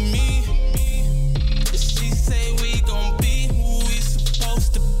for me. She say we gon' be who we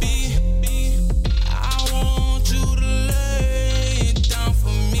supposed to be. I want you to lay it down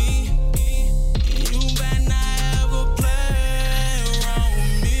for me. You better not ever play around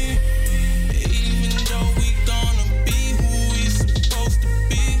with me. Even though we gonna be who we supposed to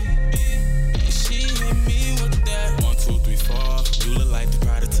be. She hit me with that 1, 2, 3, 4. You look like the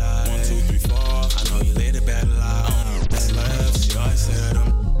pride of Tide. 1, 2, 3, 4. I know you laid it bad lie. That's love. She always said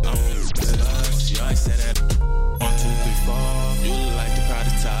that's love. She always said that. 1, 2, 3, 4. You look like the pride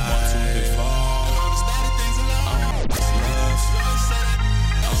of Tide. 1, 2, 3, 4. That's love. She always said that.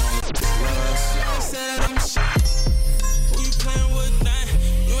 That's love. She always said that I'm shit. Who you playing with then?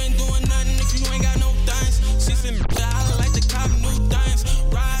 You ain't doing nothing if you ain't got no things. She said, I like to cop new things.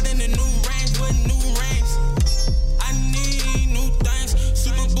 Ride in the new range with new rings. I need new things.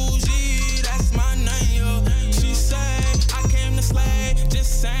 Super bougie, that's my name, yo. She said, I came to slay.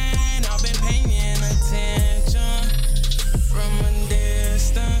 Just saying, I've been paying attention from a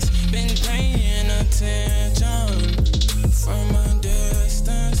distance. Been paying attention from a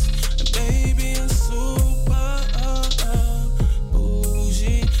distance. Baby, it's super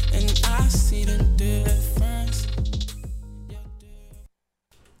bougie, and I see the difference.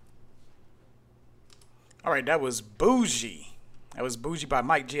 All right, that was Bougie. That was Bougie by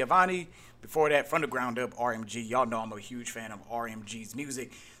Mike Giovanni. Before that, From the Ground Up, RMG. Y'all know I'm a huge fan of RMG's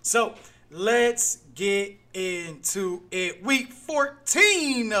music. So let's get into it. Week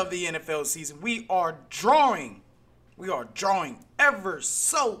 14 of the NFL season. We are drawing ever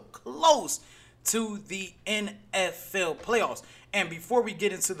so close to the NFL playoffs. And before we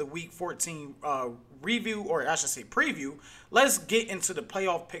get into the Week 14 review, or I should say preview, let's get into the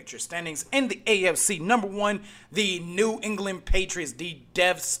playoff picture standings in the AFC. Number 1, the New England Patriots. The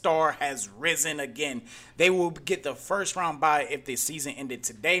Death Star has risen again. They will get the first round bye if the season ended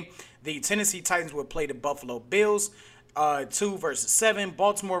today. The Tennessee Titans will play the Buffalo Bills, 2 versus 7.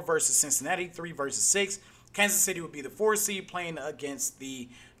 Baltimore versus Cincinnati, 3 versus 6. Kansas City will be the 4 seed playing against the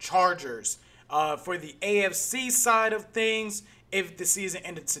Chargers. For the AFC side of things, if the season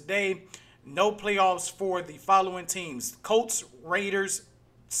ended today, no playoffs for the following teams: Colts, Raiders,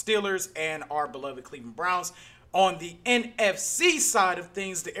 Steelers, and our beloved Cleveland Browns. On the NFC side of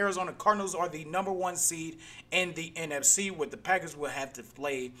things, the Arizona Cardinals are the number 1 seed in the NFC, with the Packers will have to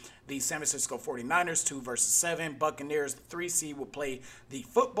play the San Francisco 49ers, 2 versus 7. Buccaneers, the 3 seed, will play the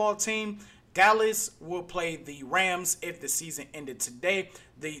football team. Dallas will play the Rams if the season ended today.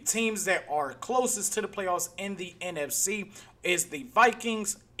 The teams that are closest to the playoffs in the NFC is the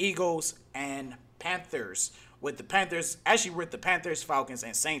Vikings, Eagles, and Panthers. With the Panthers, Falcons,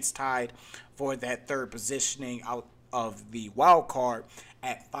 and Saints tied for that third positioning out of the wild card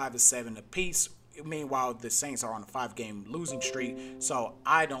at 5-7 apiece. Meanwhile, the Saints are on a 5-game losing streak, so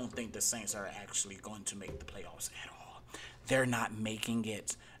I don't think the Saints are actually going to make the playoffs at all. They're not making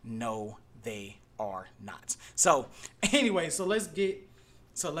it. No, they are not. So, anyway, so let's get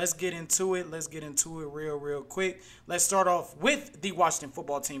So let's get into it. Real quick. Let's start off with the Washington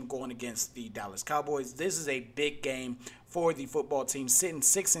football team going against the Dallas Cowboys. This is a big game for the football team, sitting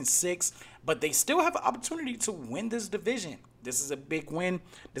 6-6, but they still have an opportunity to win this division. This is a big win.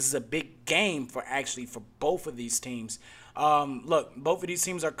 This is a big game for both of these teams. Look, both of these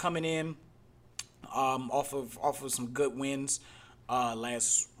teams are coming in off of some good wins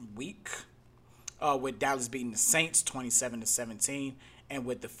last week, with Dallas beating the Saints 27-17. And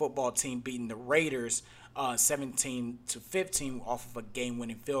with the football team beating the Raiders 17-15 off of a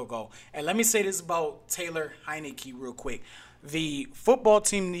game-winning field goal. And let me say this about Taylor Heinicke real quick. The football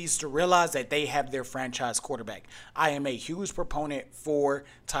team needs to realize that they have their franchise quarterback. I am a huge proponent for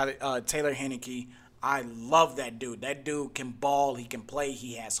Taylor Heinicke. I love that dude. That dude can ball. He can play.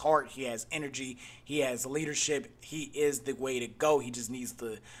 He has heart. He has energy. He has leadership. He is the way to go. He just needs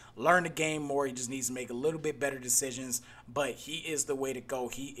to learn the game more. He just needs to make a little bit better decisions. But he is the way to go.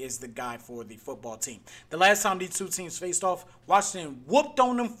 He is the guy for the football team. The last time these two teams faced off, Washington whooped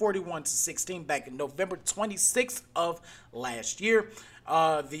on them 41-16 back in November 26th of last year.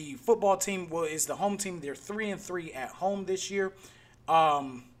 The football team is the home team. They're 3-3 at home this year.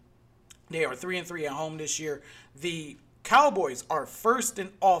 They are 3-3 at home this year. The Cowboys are first in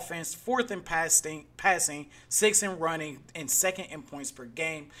offense, fourth in passing, sixth in running, and second in points per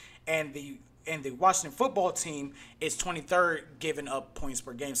game. And the Washington football team is 23rd giving up points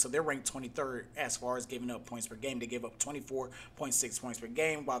per game. So they're ranked 23rd as far as giving up points per game. They give up 24.6 points per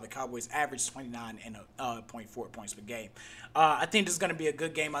game, while the Cowboys average 29.4 points per game. I think this is going to be a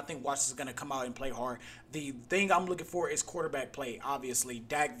good game. I think Washington's going to come out and play hard. The thing I'm looking for is quarterback play, obviously.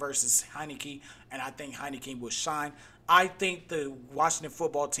 Dak versus Heinicke, and I think Heinicke will shine. I think the Washington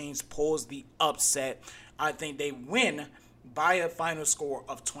football team pulls the upset. I think they win by a final score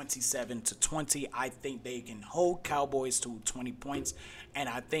of 27-20. I think they can hold Cowboys to 20 points, and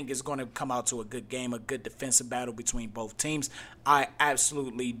I think it's going to come out to a good game, a good defensive battle between both teams. I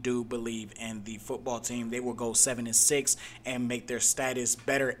absolutely do believe in the football team. They will go 7-6 and make their status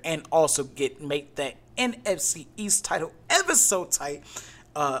better, and also make that NFC East title ever so tight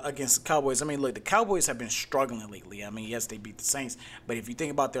against the Cowboys. I mean, look, the Cowboys have been struggling lately. I mean, yes, they beat the Saints, but if you think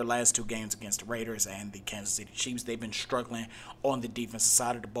about their last two games against the Raiders and the Kansas City Chiefs, they've been struggling on the defensive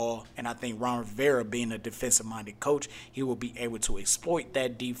side of the ball, and I think Ron Rivera, being a defensive-minded coach, he will be able to exploit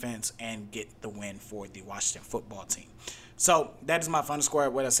that defense and get the win for the Washington football team. So that is my final score.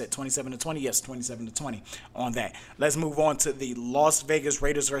 What I said, 27-20. Yes, 27-20 on that. Let's move on to the Las Vegas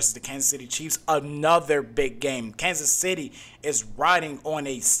Raiders versus the Kansas City Chiefs. Another big game. Kansas City is riding on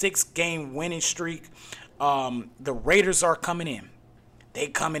a 6-game winning streak. The Raiders are coming in. They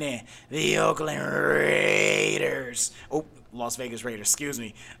coming in. The Oakland Raiders. Oh, Las Vegas Raiders, excuse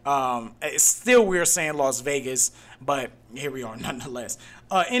me. It's still weird saying Las Vegas, but here we are nonetheless.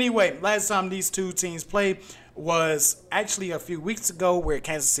 Anyway, last time these two teams played was actually a few weeks ago, where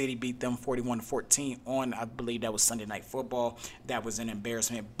Kansas City beat them 41-14 on, I believe that was Sunday Night Football. That was an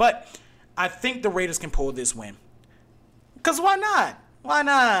embarrassment. But I think the Raiders can pull this win. Because why not? Why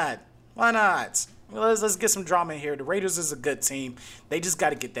not? Why not? Let's get some drama in here. The Raiders is a good team. They just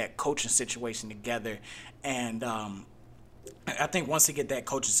got to get that coaching situation together. And I think once they get that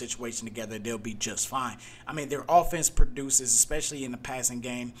coaching situation together, they'll be just fine. I mean, their offense produces, especially in the passing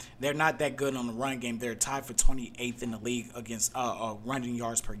game. They're not that good on the run game. They're tied for 28th in the league against running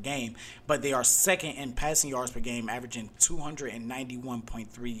yards per game, but they are second in passing yards per game, averaging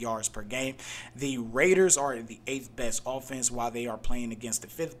 291.3 yards per game. The Raiders are the 8th best offense, while they are playing against the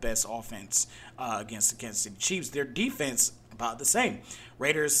 5th best offense against the Kansas City Chiefs. Their defense, about the same.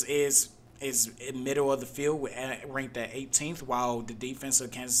 Raiders is in middle of the field, ranked at 18th, while the defense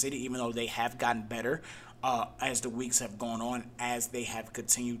of Kansas City, even though they have gotten better as the weeks have gone on, as they have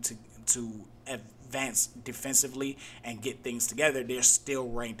continued to advance defensively and get things together, they're still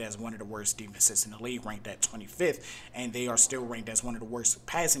ranked as one of the worst defenses in the league, ranked at 25th, and they are still ranked as one of the worst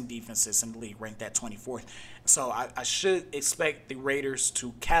passing defenses in the league, ranked at 24th. So I should expect the Raiders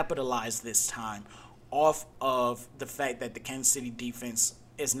to capitalize this time off of the fact that the Kansas City defense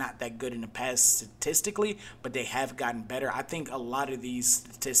is not that good in the past statistically, but they have gotten better. I think a lot of these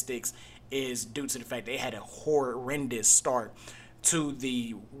statistics is due to the fact they had a horrendous start to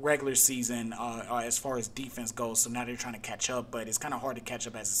the regular season as far as defense goes. So now they're trying to catch up, but it's kind of hard to catch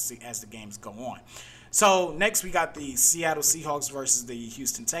up as the games go on. So next we got the Seattle Seahawks versus the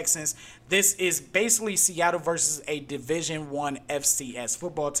Houston Texans. This is basically Seattle versus a Division I FCS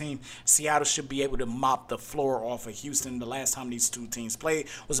football team. Seattle should be able to mop the floor off of Houston. The last time these two teams played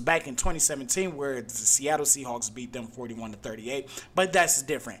was back in 2017, where the Seattle Seahawks beat them 41-38. But that's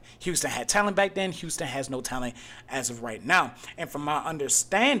different. Houston had talent back then. Houston has no talent as of right now. And from my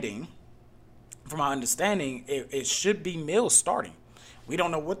understanding, it should be Mills starting. We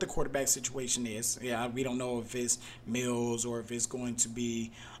don't know what the quarterback situation is. Yeah, we don't know if it's Mills or if it's going to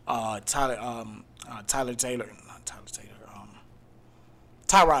be Tyrod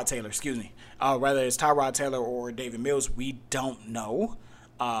Taylor. Excuse me. Whether it's Tyrod Taylor or David Mills, we don't know.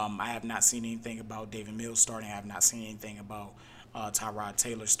 I have not seen anything about David Mills starting. I have not seen anything about Tyrod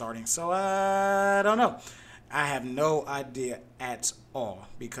Taylor starting. So I don't know. I have no idea at all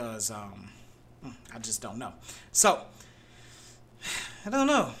because I just don't know. So I don't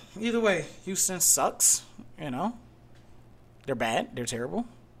know. Either way, Houston sucks. They're bad. They're terrible.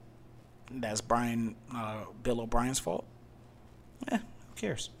 That's Bill O'Brien's fault. Who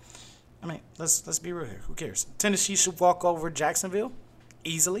cares? I mean, let's be real here. Who cares? Tennessee should walk over Jacksonville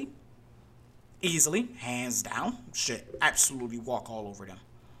easily, hands down. Should absolutely walk all over them.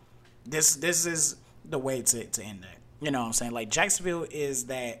 This is the way to end that. You know what I'm saying? Like, Jacksonville is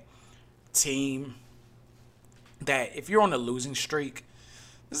that team that if you're on a losing streak,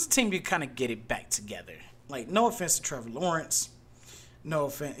 this is a team you kind of get it back together. Like, no offense to Trevor Lawrence. No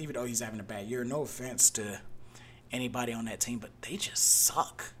offense, even though he's having a bad year. No offense to anybody on that team, but they just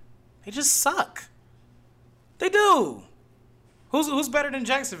suck. They just suck. They do. Who's better than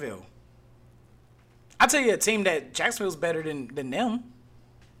Jacksonville? I'll tell you a team that Jacksonville's better than them.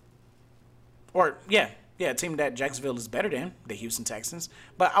 Or, a team that Jacksonville is better than, the Houston Texans.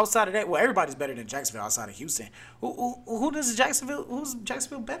 But outside of that, well, everybody's better than Jacksonville outside of Houston. Who's Jacksonville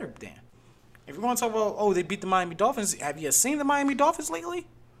better than? If you're going to talk about, they beat the Miami Dolphins, have you seen the Miami Dolphins lately?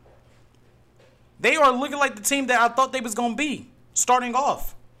 They are looking like the team that I thought they was going to be, starting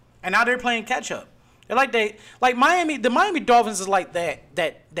off. And now they're playing catch-up. They're like Miami. The Miami Dolphins is like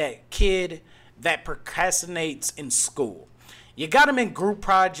that kid that procrastinates in school. You got him in group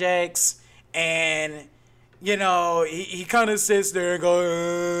projects, and he kind of sits there and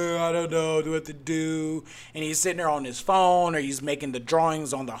goes, I don't know what to do. And he's sitting there on his phone, or he's making the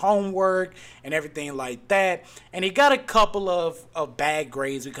drawings on the homework and everything like that. And he got a couple of bad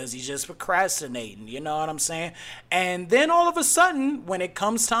grades because he's just procrastinating. You know what I'm saying? And then all of a sudden, when it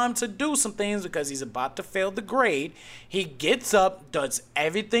comes time to do some things because he's about to fail the grade, he gets up, does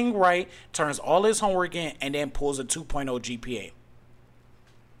everything right, turns all his homework in, and then pulls a 2.0 GPA.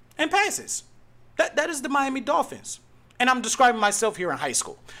 And passes. That is the Miami Dolphins. And I'm describing myself here in high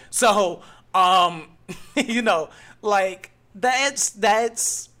school. So, that's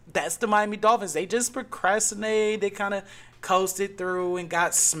the Miami Dolphins. They just procrastinate. They kind of coasted through and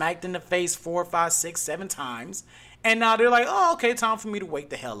got smacked in the face 4, 5, 6, 7 times. And now they're like, oh, okay, time for me to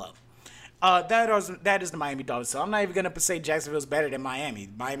wake the hell up. That is the Miami Dolphins. So I'm not even going to say Jacksonville's better than Miami.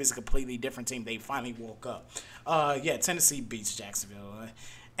 Miami's a completely different team. They finally woke up. Tennessee beats Jacksonville.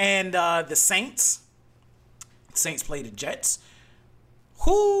 And the Saints play the Jets.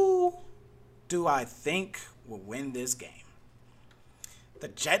 Who do I think will win this game? The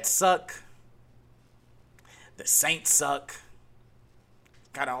Jets suck. The Saints suck.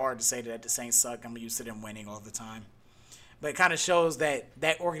 Kind of hard to say that the Saints suck. I'm used to them winning all the time. But it kind of shows that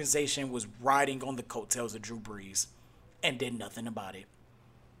organization was riding on the coattails of Drew Brees and did nothing about it,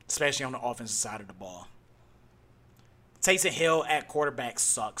 especially on the offensive side of the ball. Taysom Hill at quarterback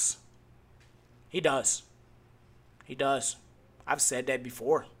sucks. He does. I've said that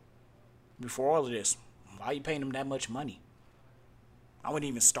before all of this. Why are you paying him that much money? I wouldn't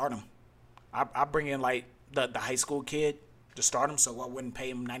even start him. I bring in like the high school kid to start him, so I wouldn't pay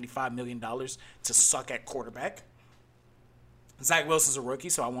him $95 million to suck at quarterback. Zach Wilson's a rookie,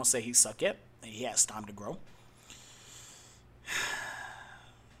 so I won't say he suck yet. He has time to grow.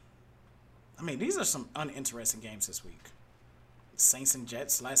 I mean, these are some uninteresting games this week. Saints and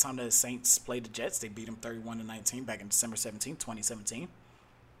Jets. Last time the Saints played the Jets, they beat them 31-19 back in December 17, 2017.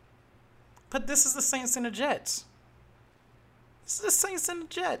 But this is the Saints and the Jets. This is the Saints and the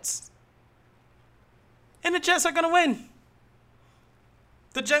Jets. And the Jets are going to win.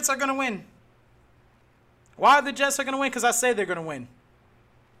 The Jets are going to win. Why the Jets are going to win? Because I say they're going to win.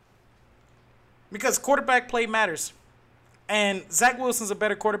 Because quarterback play matters. And Zach Wilson's a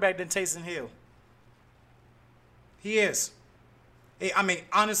better quarterback than Taysom Hill. He is. I mean,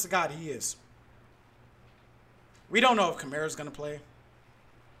 honest to God, he is. We don't know if Kamara's going to play.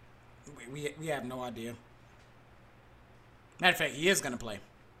 We have no idea. Matter of fact, he is going to play.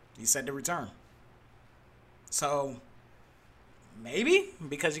 He said to return. So maybe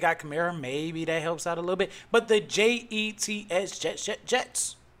because you got Kamara, maybe that helps out a little bit. But the Jets,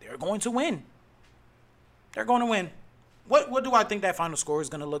 Jets, they're going to win. They're going to win. What do I think that final score is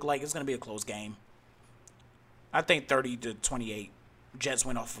going to look like? It's going to be a close game. I think 30-28. Jets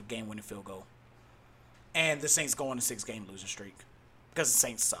win off a game-winning field goal. And the Saints go on a 6-game losing streak because the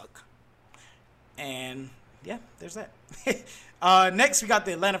Saints suck. And, yeah, there's that. Next, we got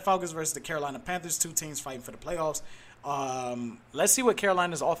the Atlanta Falcons versus the Carolina Panthers. Two teams fighting for the playoffs. Let's see what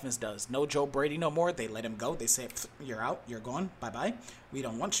Carolina's offense does. No Joe Brady no more. They let him go. They said, you're out. You're gone. Bye-bye. We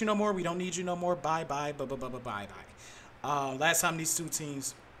don't want you no more. We don't need you no more. Bye-bye. Bye-bye. Last time these two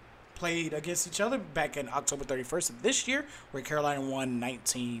teams played against each other back in October 31st of this year, where Carolina won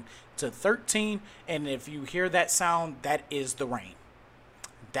 19-13. And if you hear that sound, that is the rain.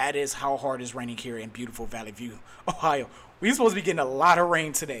 That is how hard it's raining here in beautiful Valley View, Ohio. We're supposed to be getting a lot of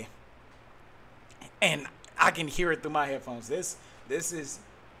rain today. And I can hear it through my headphones. That's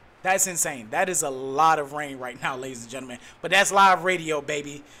insane. That is a lot of rain right now, ladies and gentlemen. But that's live radio,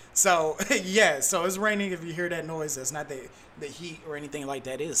 baby. So, yeah. So it's raining. If you hear that noise, that's not the heat or anything like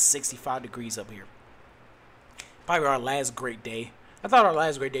that. It is 65 degrees up here. Probably our last great day. I thought our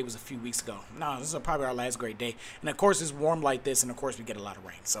last great day was a few weeks ago. No, this is probably our last great day. And, of course, it's warm like this. And, of course, we get a lot of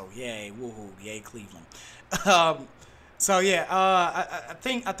rain. So, yay. Woohoo. Yay, Cleveland. So, yeah. I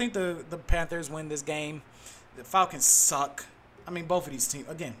think the Panthers win this game. The Falcons suck. I mean, both of these teams,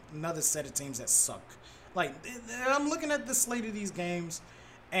 again, another set of teams that suck. Like, I'm looking at the slate of these games,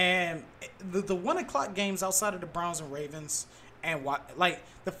 and the 1 o'clock games outside of the Browns and Ravens, and like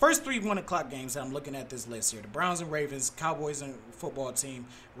the first 3 1 o'clock games that I'm looking at this list here, the Browns and Ravens, Cowboys and football team,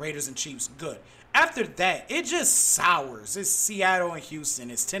 Raiders and Chiefs, good. After that, it just sours. It's Seattle and Houston.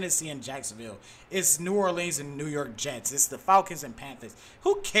 It's Tennessee and Jacksonville. It's New Orleans and New York Jets. It's the Falcons and Panthers.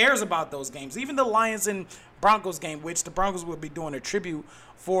 Who cares about those games? Even the Lions and Broncos game, which the Broncos will be doing a tribute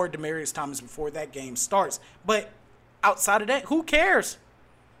for Demaryius Thomas before that game starts. But outside of that, who cares?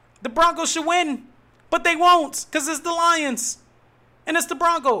 The Broncos should win, but they won't because it's the Lions and it's the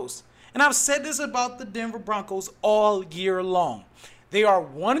Broncos. And I've said this about the Denver Broncos all year long. They are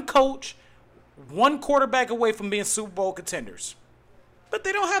one coach, one quarterback away from being Super Bowl contenders. But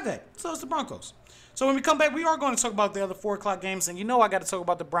they don't have that. So it's the Broncos. So when we come back, we are going to talk about the other 4 o'clock games. And you know I got to talk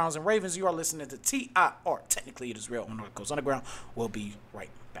about the Browns and Ravens. You are listening to TIR. Technically, it is real on North Coast Underground. We'll be right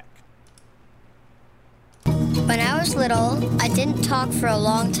back. When I was little, I didn't talk for a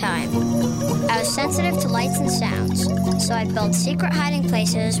long time. I was sensitive to lights and sounds, so I built secret hiding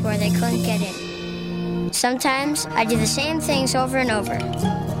places where they couldn't get in. Sometimes I did the same things over and over,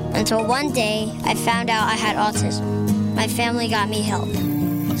 until one day I found out I had autism. My family got me help.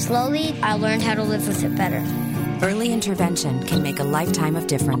 Slowly, I learned how to live with it better. Early intervention can make a lifetime of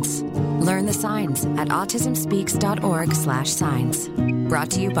difference. Learn the signs at autismspeaks.org/signs.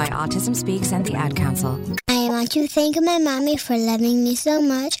 Brought to you by Autism Speaks and the Ad Council. I want to thank my mommy for loving me so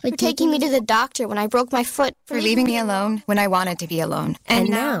much, For taking me to the doctor when I broke my foot. For leaving me alone when I wanted to be alone. And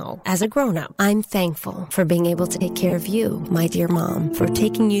now, as a grown-up, I'm thankful for being able to take care of you, my dear mom, for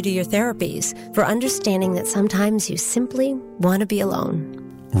taking you to your therapies, for understanding that sometimes you simply want to be alone.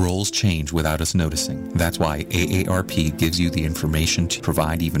 Roles change without us noticing. That's why AARP gives you the information to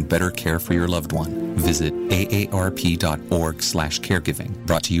provide even better care for your loved one. Visit aarp.org/caregiving.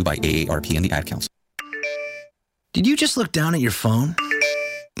 Brought to you by AARP and the Ad Council. Did you just look down at your phone?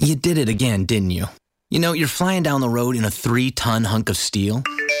 You did it again, didn't you? You know, you're flying down the road in a 3-ton hunk of steel,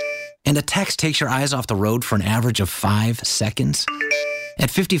 and a text takes your eyes off the road for an average of 5 seconds. At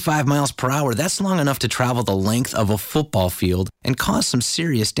 55 miles per hour, that's long enough to travel the length of a football field and cause some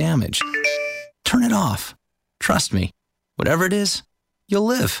serious damage. Turn it off. Trust me, whatever it is, you'll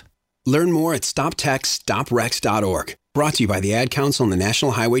live. Learn more at StopTextStopWrecks.org. Brought to you by the Ad Council and the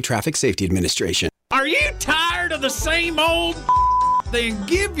National Highway Traffic Safety Administration. Are you tired of the same old? Then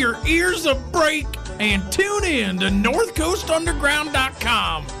give your ears a break and tune in to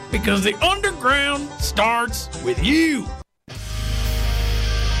NorthCoastUnderground.com because the Underground starts with you.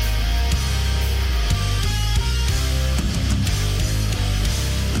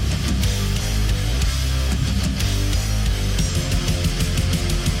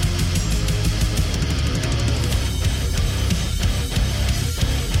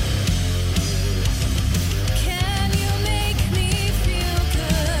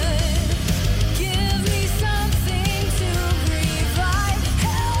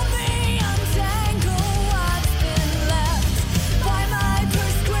 Untangle what's been left.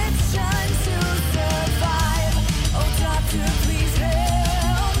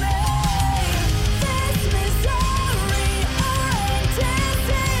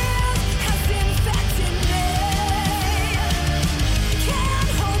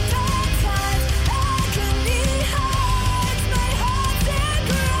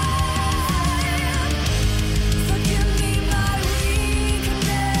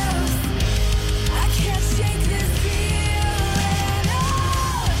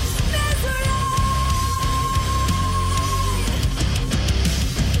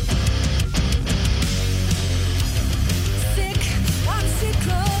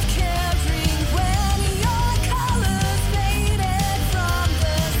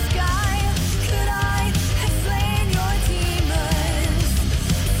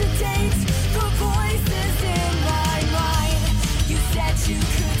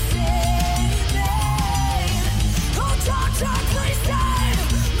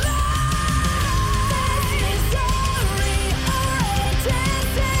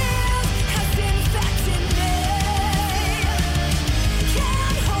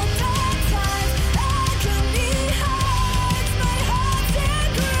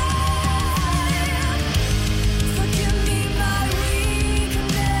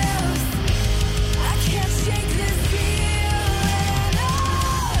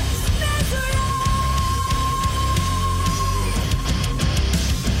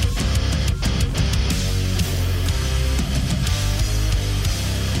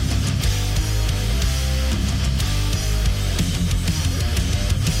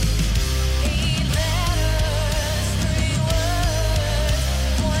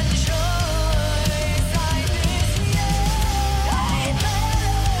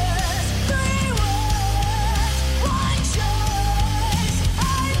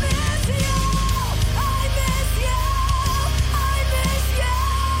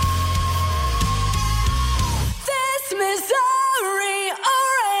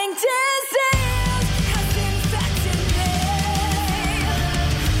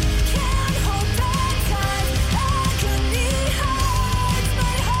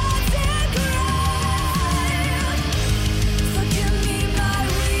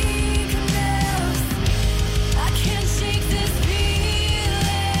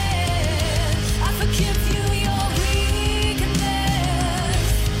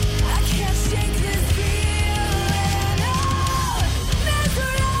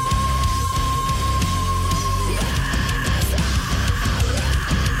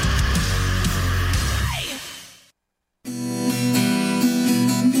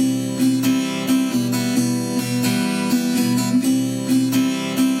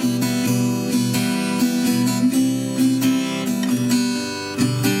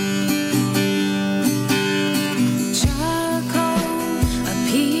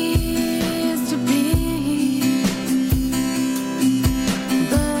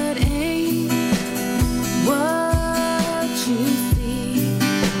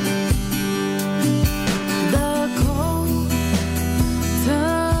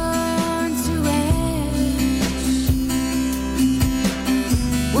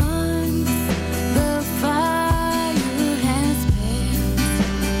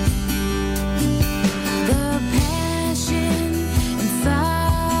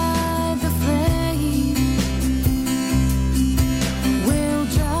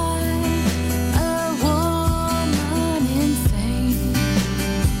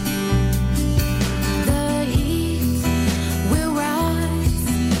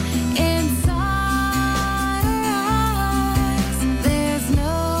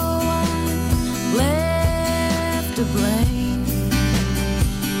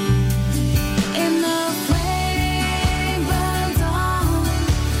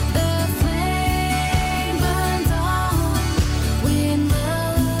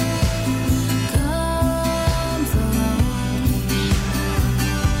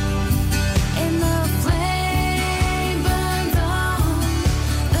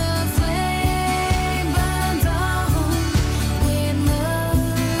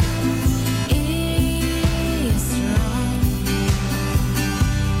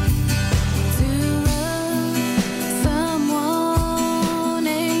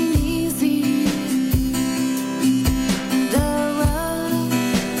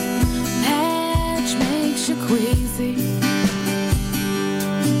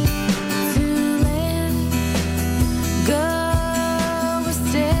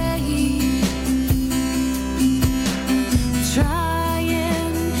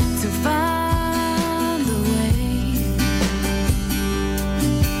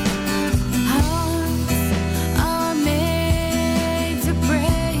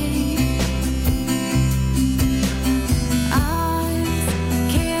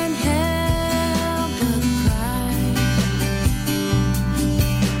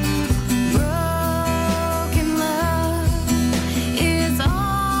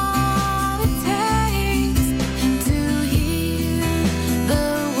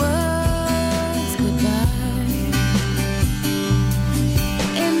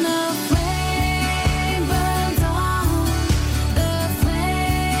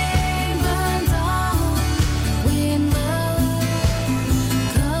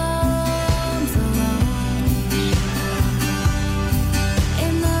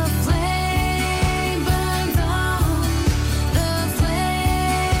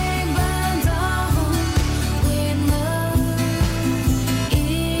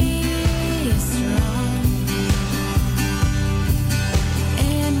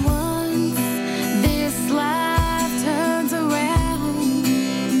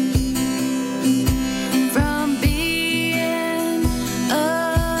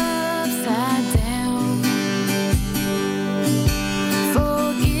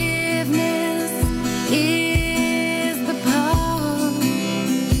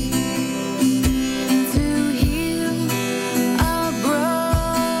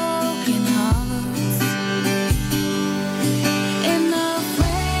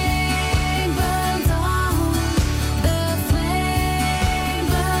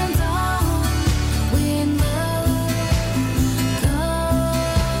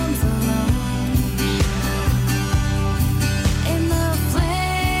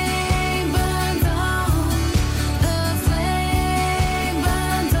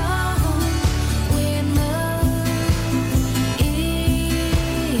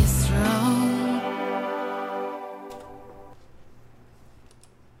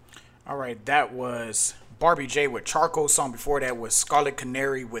 All right, that was Barbie J with Charcoal. Song before that was Scarlet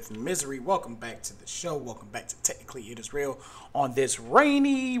Canary with Misery. Welcome back to the show. Welcome back to Technically It Is Real on this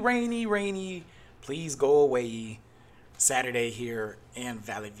rainy, please go away Saturday here in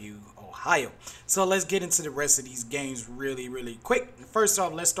Valley View, Ohio. So let's get into the rest of these games really quick. First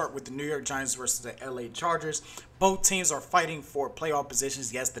off, let's start with the New York Giants versus the LA Chargers. Both teams are fighting for playoff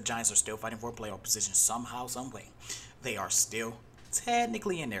positions. Yes, the Giants are still fighting for a playoff position somehow, some way. They are still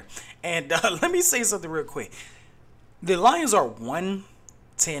technically in there. And let me say something real quick. The Lions are 1-10-1.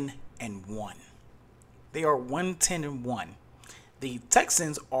 They are 1-10-1. The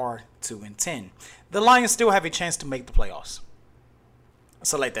Texans are 2-10. The Lions still have a chance to make the playoffs.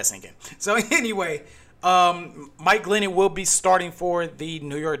 So let that sink in. So anyway, Mike Glennon will be starting for the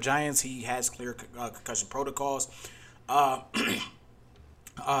New York Giants. He has clear concussion protocols. The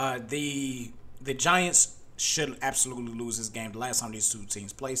Giants should absolutely lose this game. The last time these two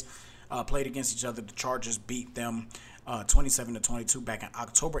teams played against each other, the Chargers beat them 27-22 back on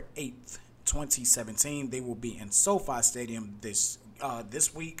October 8th, 2017. They will be in SoFi Stadium this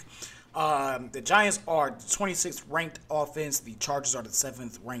week. The Giants are 26th ranked offense. The Chargers are the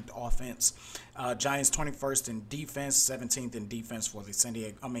 7th ranked offense. Giants 21st in defense, 17th in defense for the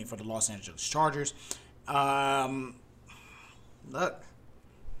for the Los Angeles Chargers. Look, the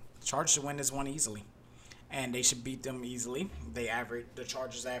Chargers should win this one easily, and they should beat them easily. The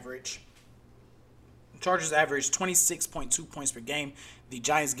Chargers average 26.2 points per game. The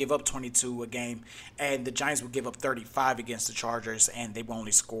Giants give up 22 a game, and the Giants will give up 35 against the Chargers, and they will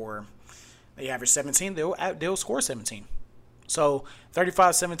only score. They average 17. They'll score 17. So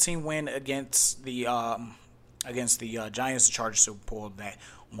 35-17 win against the Giants. The Chargers will pull that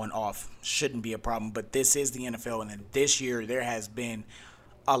one off. Shouldn't be a problem. But this is the NFL, and this year there has been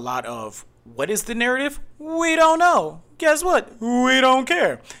a lot of, what is the narrative? We don't know. Guess what? We don't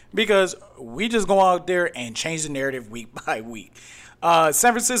care, because we just go out there and change the narrative week by week. San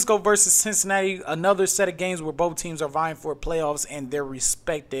Francisco versus Cincinnati, another set of games where both teams are vying for playoffs in their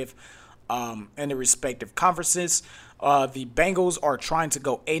respective conferences. The Bengals are trying to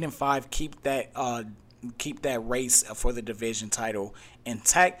go 8-5, keep that race for the division title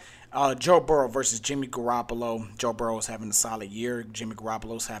intact. Joe Burrow versus Jimmy Garoppolo. Joe Burrow's having a solid year. Jimmy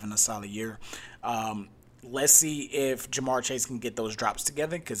Garoppolo's having a solid year. Let's see if Jamar Chase can get those drops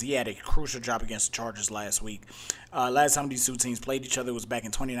together, because he had a crucial drop against the Chargers last week. Last time these two teams played each other was back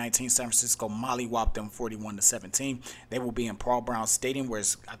in 2019. San Francisco mollywopped them 41-17. They will be in Paul Brown Stadium, where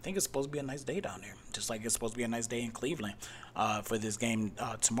I think it's supposed to be a nice day down there, just like it's supposed to be a nice day in Cleveland for this game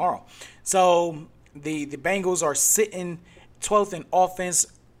tomorrow. So the Bengals are sitting 12th in offense.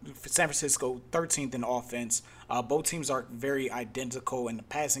 San Francisco 13th in offense. Both teams are very identical in the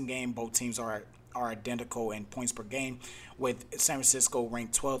passing game. Both teams are identical in points per game, with San Francisco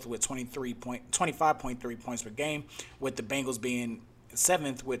ranked 12th with 25.3 points per game, with the Bengals being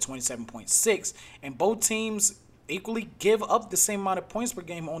 7th with 27.6. And both teams equally give up the same amount of points per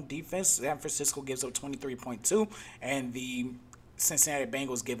game on defense. San Francisco gives up 23.2, and the Cincinnati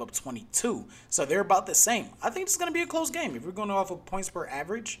Bengals give up 22. So they're about the same. I think it's going to be a close game. If we're going off of points per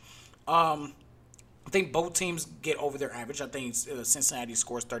average, I think both teams get over their average. I think Cincinnati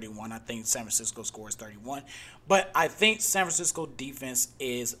scores 31. I think San Francisco scores 31. But I think San Francisco defense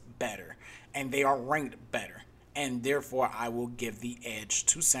is better, and they are ranked better. And therefore, I will give the edge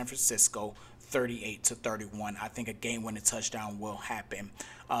to San Francisco 38-31. I think a game-winning touchdown will happen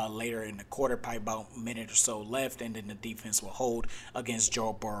later in the quarter, probably about a minute or so left, and then the defense will hold against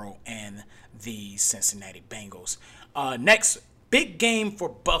Joe Burrow and the Cincinnati Bengals. Next, big game for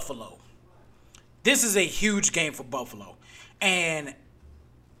Buffalo. This is a huge game for Buffalo. And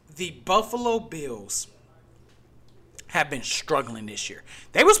the Buffalo Bills have been struggling this year.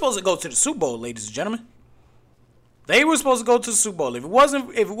 They were supposed to go to the Super Bowl, ladies and gentlemen. They were supposed to go to the Super Bowl. If it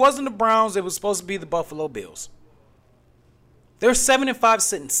wasn't the Browns, it was supposed to be the Buffalo Bills. They're 7-5,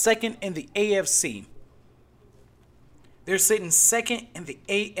 sitting second in the AFC. They're sitting second in the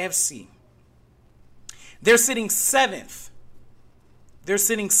AFC. They're sitting seventh.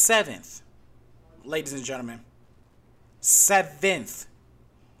 Ladies and gentlemen, 7th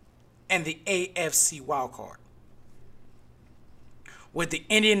in the AFC wildcard, with the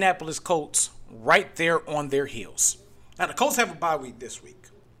Indianapolis Colts right there on their heels. Now, the Colts have a bye week this week,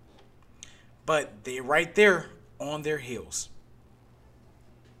 but they're right there on their heels.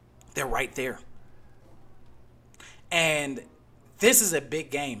 They're right there. And this is a big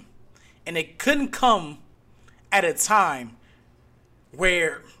game. And it couldn't come at a time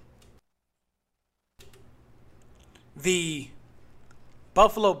where the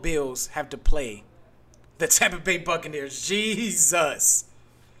Buffalo Bills have to play the Tampa Bay Buccaneers. Jesus.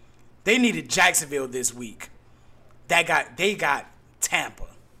 They needed Jacksonville this week. They got Tampa.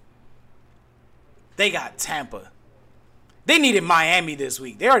 They got Tampa. They needed Miami this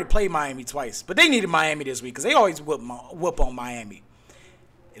week. They already played Miami twice, but they needed Miami this week because they always whoop on Miami.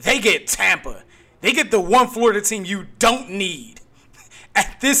 They get Tampa. They get the one Florida team you don't need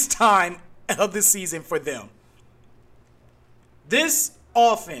at this time of the season for them. This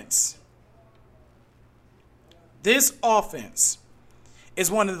offense is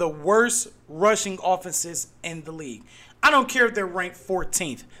one of the worst rushing offenses in the league. I don't care if they're ranked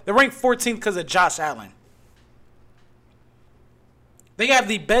 14th. They're ranked 14th because of Josh Allen. They have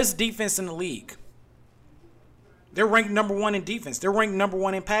the best defense in the league. They're ranked number 1 in defense. They're ranked number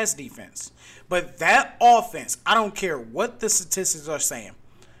 1 in pass defense. But that offense, I don't care what the statistics are saying.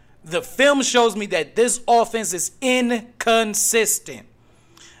 The film shows me that this offense is inconsistent.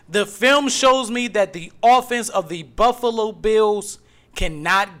 The film shows me that the offense of the Buffalo Bills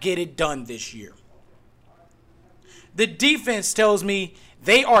cannot get it done this year. The defense tells me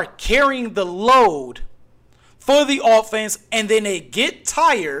they are carrying the load for the offense, and then they get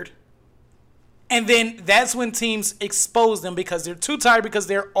tired, and then that's when teams expose them because they're too tired because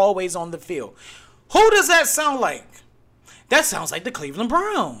they're always on the field. Who does that sound like? That sounds like the Cleveland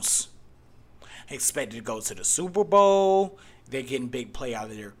Browns. Expected to go to the Super Bowl. They're getting big play out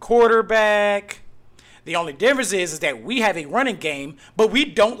of their quarterback. The only difference is that we have a running game, but we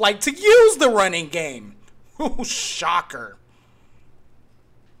don't like to use the running game. Ooh, shocker.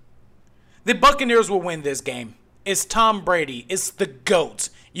 The Buccaneers will win this game. It's Tom Brady. It's the GOAT.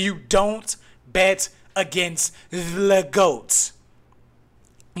 You don't bet against the GOAT.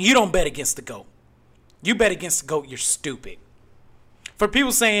 You don't bet against the GOAT. You bet against the GOAT, you're stupid. For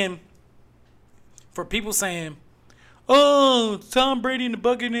people saying, oh, Tom Brady and the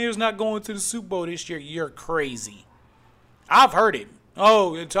Buccaneers not going to the Super Bowl this year, you're crazy. I've heard it.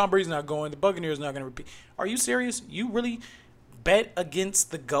 Oh, Tom Brady's not going. The Buccaneers not going to repeat. Are you serious? You really bet against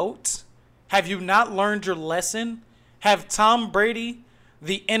the GOAT? Have you not learned your lesson? Have Tom Brady,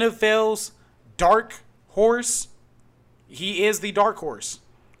 the NFL's dark horse? He is the dark horse.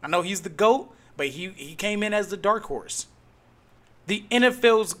 I know he's the GOAT, but he came in as the dark horse. The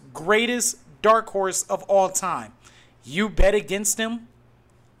NFL's greatest dark horse of all time. You bet against him?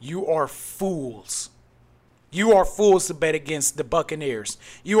 You are fools. You are fools to bet against the Buccaneers.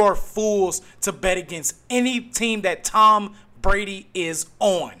 You are fools to bet against any team that Tom Brady is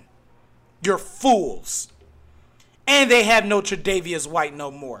on. You're fools. And they have no Tre'Davious White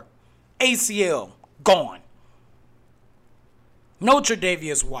no more. ACL, gone. No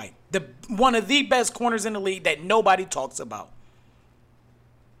Tre'Davious White. One of the best corners in the league that nobody talks about.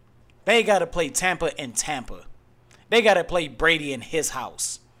 They got to play Tampa in Tampa. They got to play Brady in his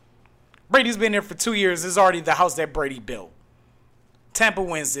house. Brady's been there for 2 years. It's already the house that Brady built. Tampa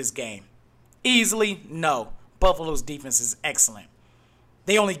wins this game. Easily? No. Buffalo's defense is excellent.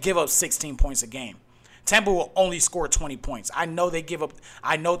 They only give up 16 points a game. Tampa will only score 20 points. I know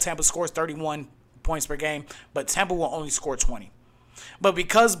Tampa scores 31 points per game, but Tampa will only score 20. But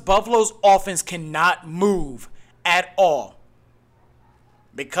because Buffalo's offense cannot move at all,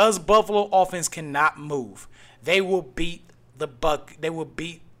 because Buffalo offense cannot move, they will beat the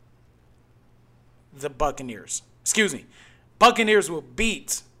Buccaneers. Excuse me. Buccaneers will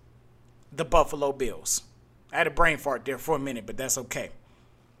beat the Buffalo Bills. I had a brain fart there for a minute, but that's okay.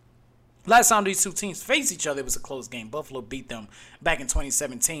 Last time these two teams faced each other, it was a close game. Buffalo beat them back in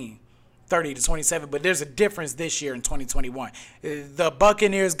 2017, 30-27. But there's a difference this year in 2021. The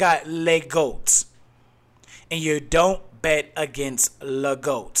Buccaneers got le goats. And you don't bet against le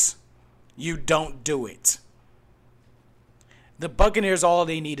goats. You don't do it. The Buccaneers, all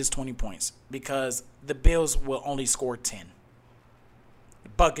they need is 20 points because the Bills will only score 10. The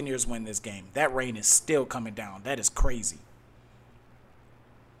Buccaneers win this game. That rain is still coming down. That is crazy.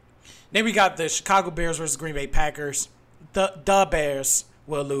 Then we got the Chicago Bears versus Green Bay Packers. The Bears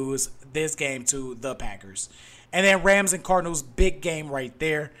will lose this game to the Packers. And then Rams and Cardinals, big game right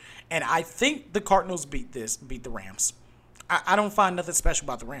there. And I think the Cardinals beat the Rams. I don't find nothing special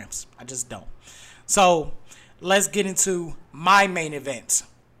about the Rams. I just don't. So let's get into my main event.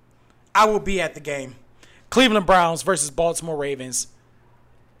 I will be at the game. Cleveland Browns versus Baltimore Ravens.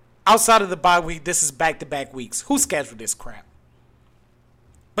 Outside of the bye week, this is back-to-back weeks. Who scheduled this crap?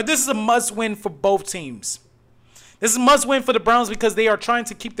 But this is a must-win for both teams. This is a must-win for the Browns because they are trying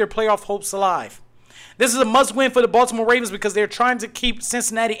to keep their playoff hopes alive. This is a must-win for the Baltimore Ravens because they're trying to keep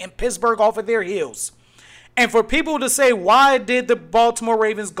Cincinnati and Pittsburgh off of their heels. And for people to say, why did the Baltimore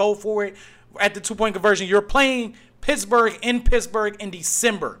Ravens go for it at the two-point conversion? You're playing Pittsburgh in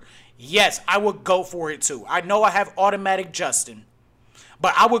December. Yes, I would go for it too. I know I have automatic Justin.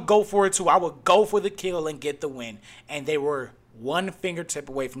 But I would go for it too. I would go for the kill and get the win. And they were one fingertip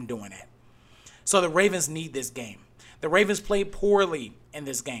away from doing it. So the Ravens need this game. The Ravens played poorly in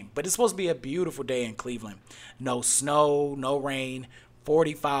this game, but it's supposed to be a beautiful day in Cleveland. No snow, no rain,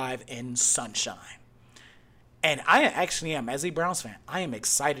 45 and sunshine. And I actually am, as a Browns fan, I am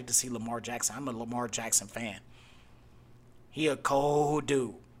excited to see Lamar Jackson. I'm a Lamar Jackson fan. He a cold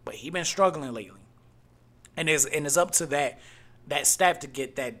dude, but he been struggling lately. And it's up to that staff to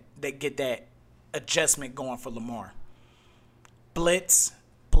get that adjustment going for Lamar. Blitz,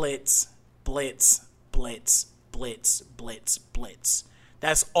 blitz, blitz, blitz, blitz, blitz, blitz.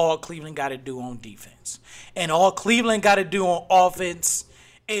 That's all Cleveland got to do on defense. And all Cleveland got to do on offense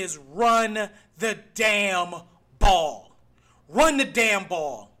is run the damn ball. Run the damn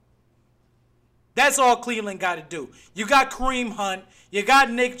ball. That's all Cleveland got to do. You got Kareem Hunt. You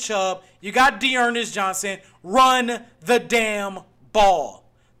got Nick Chubb. You got D'Ernest Johnson. Run the damn ball.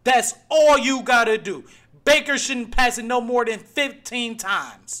 That's all you got to do. Baker shouldn't pass it no more than 15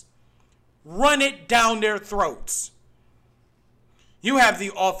 times. Run it down their throats. You have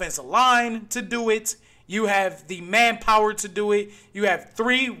the offensive line to do it. You have the manpower to do it. You have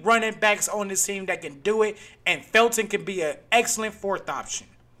 3 running backs on this team that can do it. And Felton can be an excellent 4th option.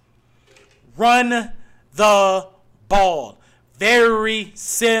 Run the ball. Very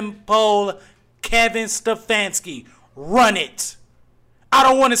simple. Kevin Stefanski. Run it. I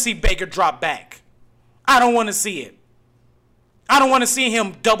don't want to see Baker drop back. I don't want to see it. I don't want to see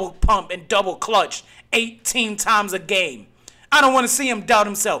him double pump and double clutch 18 times a game. I don't want to see him doubt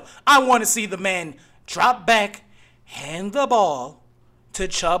himself. I want to see the man drop back, hand the ball to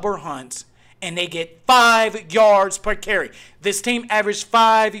Chubb or Hunt, and they get 5 yards per carry. This team averaged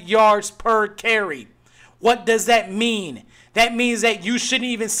 5 yards per carry. What does that mean? That means that you shouldn't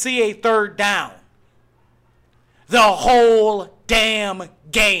even see a 3rd down. The whole damn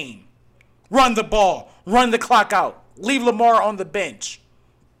game. Run the ball. Run the clock out. Leave Lamar on the bench.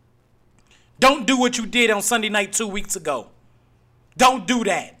 Don't do what you did on Sunday night 2 weeks ago. Don't do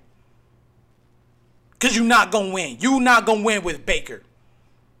that. Because you're not going to win. You're not going to win with Baker.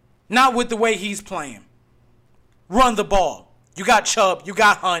 Not with the way he's playing. Run the ball. You got Chubb. You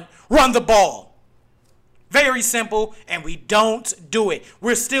got Hunt. Run the ball. Very simple, and we don't do it.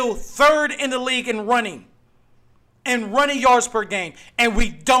 We're still 3rd in the league in running. And running yards per game. And we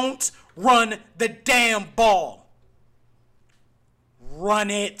don't run the damn ball. Run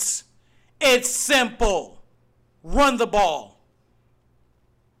it. It's simple. Run the ball.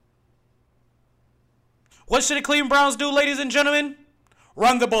 What should the Cleveland Browns do, ladies and gentlemen?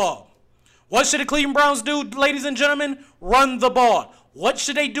 Run the ball. What should the Cleveland Browns do, ladies and gentlemen? Run the ball. What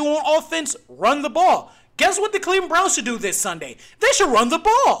should they do on offense? Run the ball. Guess what the Cleveland Browns should do this Sunday? They should run the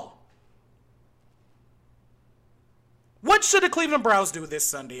ball. What should the Cleveland Browns do this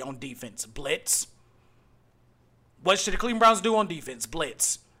Sunday on defense? Blitz. What should the Cleveland Browns do on defense?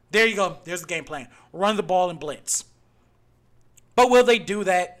 Blitz. There you go. There's the game plan. Run the ball and blitz. But will they do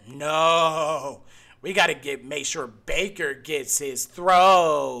that? No. We got to make sure Baker gets his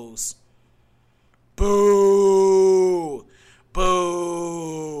throws. Boo.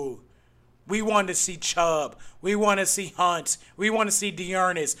 Boo. We want to see Chubb. We want to see Hunt. We want to see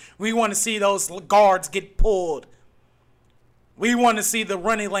D'Ernest. We want to see those guards get pulled. We want to see the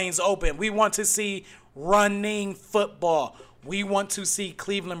running lanes open. We want to see running football. We want to see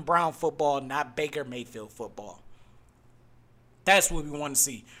Cleveland Brown football, not Baker Mayfield football. That's what we want to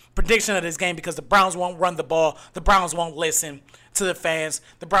see. Prediction of this game, because the Browns won't run the ball. The Browns won't listen to the fans.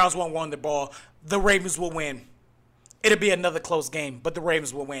 The Browns won't run the ball. The Ravens will win. It'll be another close game, but the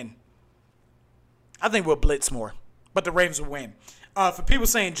Ravens will win. I think we'll blitz more, but the Ravens will win. For people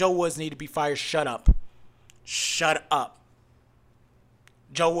saying Joe Woods need to be fired, shut up. Shut up.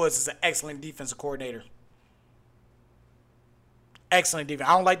 Joe Woods is an excellent defensive coordinator. Excellent defense.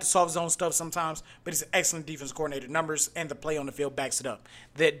 I don't like the soft zone stuff sometimes, but he's an excellent defensive coordinator. Numbers and the play on the field backs it up.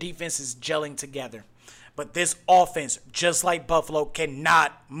 That defense is gelling together. But this offense, just like Buffalo,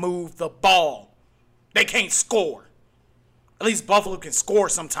 cannot move the ball. They can't score. At least Buffalo can score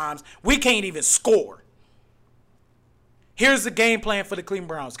sometimes. We can't even score. Here's the game plan for the Cleveland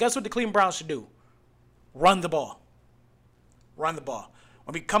Browns. Guess what the Cleveland Browns should do? Run the ball. Run the ball.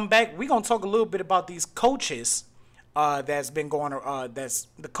 When we come back, we're going to talk a little bit about these coaches that's been going, that's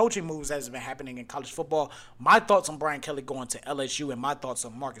the coaching moves that's been happening in college football. My thoughts on Brian Kelly going to LSU and my thoughts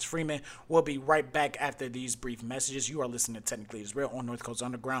on Marcus Freeman. We'll be right back after these brief messages. You are listening to Technically It's Real on North Coast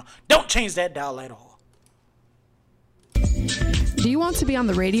Underground. Don't change that dial at all. Do you want to be on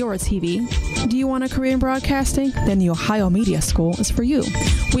the radio or TV? Do you want a career in broadcasting? Then the Ohio Media School is for you.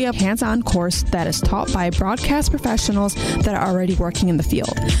 We have a hands-on course that is taught by broadcast professionals that are already working in the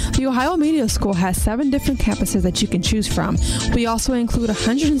field. The Ohio Media School has 7 different campuses that you can choose from. We also include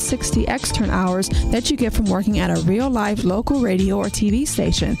 160 extern hours that you get from working at a real-life local radio or TV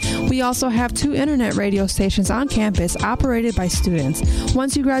station. We also have 2 internet radio stations on campus operated by students.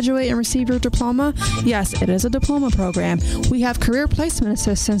 Once you graduate and receive your diploma, yes, it is a diploma program. We have career placement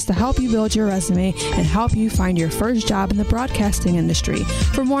assistants to help you build your resume and help you find your first job in the broadcasting industry.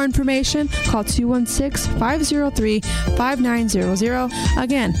 For more information, call 216-503-5900.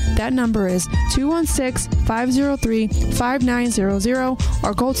 Again, that number is 216-503-5900,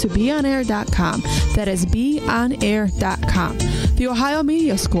 or go to beonair.com. That is beonair.com. The Ohio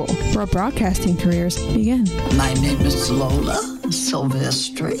Media School, where broadcasting careers begin. My name is Lola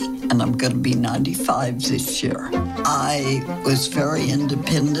Silvestri, and I'm going to be 95 this year. I was very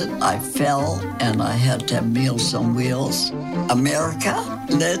independent. I fell, and I had to have Meals on Wheels. America,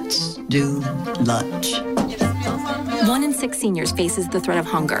 let's do lunch. 1 in 6 seniors faces the threat of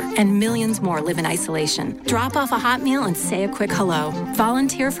hunger, and millions more live in isolation. Drop off a hot meal and say a quick hello.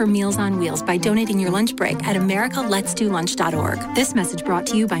 Volunteer for Meals on Wheels by donating your lunch break at americaletsdolunch.org. This message brought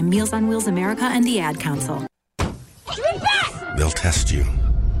to you by Meals on Wheels America and the Ad Council. They'll test you.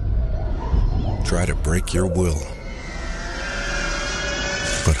 Try to break your will.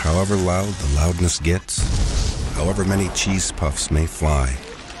 But however loud the loudness gets, however many cheese puffs may fly,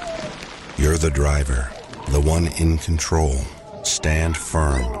 you're the driver, the one in control. Stand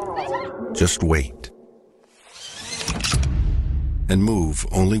firm. Just wait. And move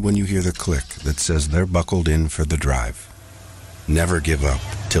only when you hear the click that says they're buckled in for the drive. Never give up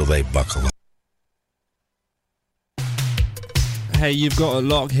till they buckle up. Hey, you've got a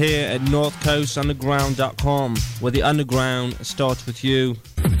lock here at northcoastunderground.com, where the underground starts with you.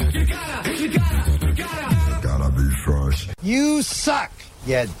 You gotta be fresh. You suck,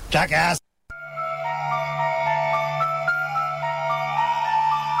 you jackass.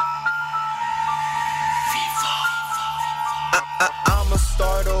 I'ma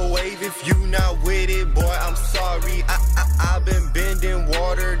start a wave if you not with it, boy, I'm sorry. I've been bending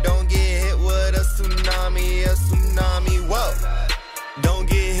water, don't get hit with a tsunami, whoa. Don't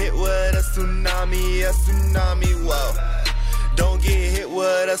get hit with a tsunami, whoa. Don't get hit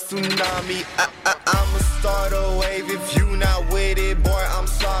with a tsunami. I'ma start a wave if you not with it, boy, I'm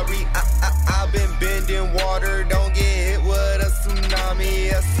sorry. I've been bending water, don't get hit with a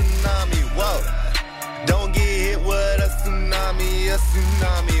tsunami, whoa. Don't get hit with a tsunami,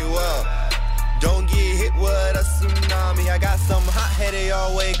 whoa. Don't get hit with a tsunami. I got some hot-headed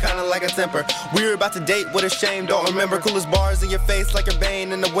y'all way, kinda like a temper. We were about to date, what a shame, don't remember. Coolest bars in your face like a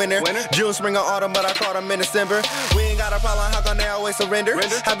Bane in the winter. June, spring, or autumn, but I caught them in December. We ain't got a problem, how come they always surrender?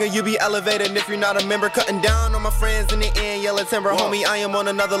 How can you be elevated if you're not a member? Cutting down on my friends in the end, yelling timber. Homie, I am on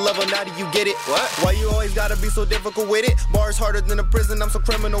another level, now do you get it? What? Why you always gotta be so difficult with it? Bars harder than a prison, I'm so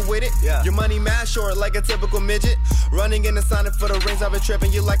criminal with it. Yeah. Your money mad short like a typical midget. Running in the signing for the rings, I've been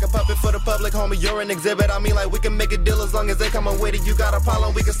tripping. You like a puppet for the public, homie, you're an exhibit. I mean, like, we can make a deal as long as they come on with it. You got a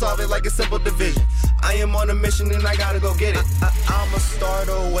problem, we can solve it like a simple division. I am on a mission and I gotta go get it. I'ma start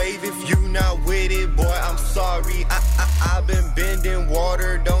a wave if you not with it, boy, I'm sorry. I've been bending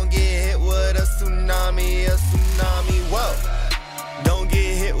water, don't get hit with a tsunami, whoa. Don't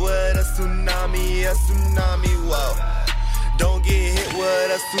get hit with a tsunami, whoa. Don't get hit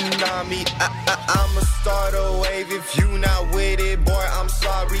with a tsunami. I'ma start a wave if you not with it, boy, I'm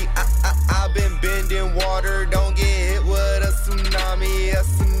sorry. I've been bending water, don't get hit with a tsunami,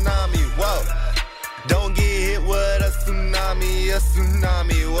 whoa. Don't get hit with a tsunami,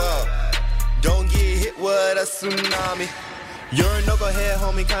 whoa. Don't get hit with a tsunami. You're a knucklehead,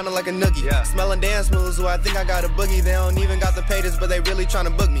 homie, kinda like a noogie. Yeah. Smelling dance moves, so I think I got a boogie. They don't even got the pages, but they really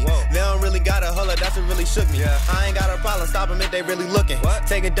tryna book me. Whoa. They don't really got a holla, that's what really shook me. Yeah. I ain't got a problem, stop them if they really looking. What?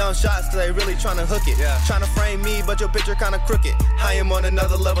 Taking dumb shots, cause they really tryna hook it. Yeah. Tryna frame me, but your picture kinda crooked. I am on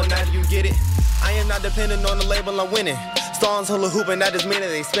another level, now do you get it? I am not dependent on the label, I'm winning. Stars hula hooping, that just mean that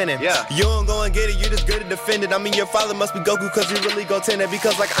they spinning. Yeah. You don't go and get it, you just good to defend it. I mean, your father must be Goku, cause you really go tender.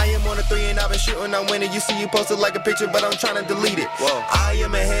 Because like I am on a 3 and I've been shooting, I'm winning. You see you posted like a picture, but I'm trying to delete it. Whoa. I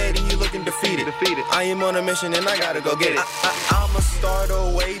am ahead and you looking defeated. I am on a mission and I gotta go get it. I'ma start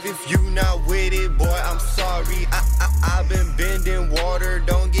a wave if you not with it, boy, I'm sorry. I've been bending water,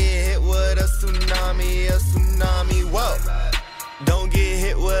 don't get hit with a tsunami, whoa. Don't get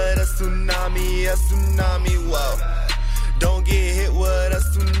hit with a tsunami, whoa. Don't get hit with a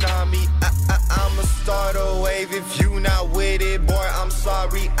tsunami. I'ma start a wave if you not with it, boy, I'm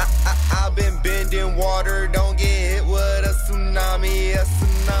sorry. I've been bending water, don't get hit with a tsunami.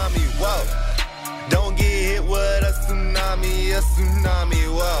 a tsunami,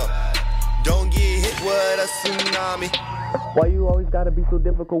 whoa. Don't get hit with a tsunami. Why you always gotta be so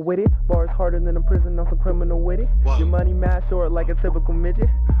difficult with it? Bars harder than a prison, I'm so criminal with it. Your money mad short like a typical midget.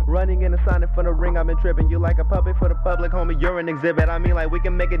 Running in a sign in front of ring, I've been tripping. You like a puppet for the public, homie, you're an exhibit. I mean, like, we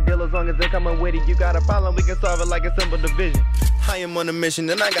can make a deal as long as they're coming with it. You got a problem, we can solve it like a simple division. I am on a mission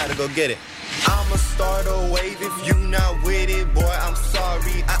and I gotta go get it. I'ma start a wave if you not with it, boy, I'm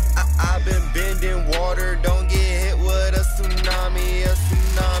sorry. I've been bending water, don't get hit with a tsunami,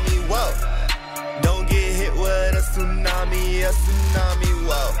 whoa. Don't get hit with a tsunami,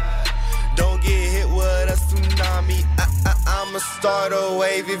 whoa. Don't get hit with a tsunami. I'ma start a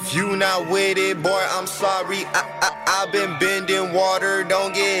wave if you not with it, boy, I'm sorry. I've been bending water,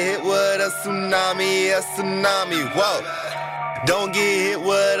 don't get hit with a tsunami, whoa. Don't get hit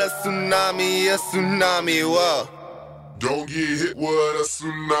with a tsunami, whoa. Don't get hit with a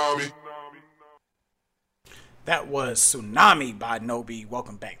tsunami. That was Tsunami by Nobi.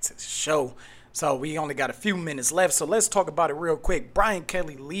 Welcome back to the show. So we only got a few minutes left, so let's talk about it real quick. Brian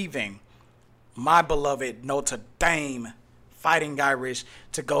Kelly leaving my beloved Notre Dame Fighting Irish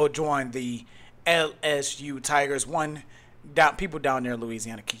to go join the LSU Tigers. People down there in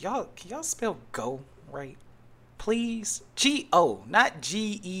Louisiana, can y'all spell go right? Please? G-O, not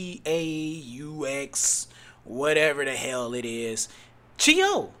G-E-A-U-X, whatever the hell it is.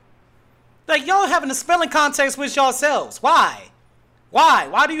 G-O. Like, y'all having a spelling contest with yourselves. Why?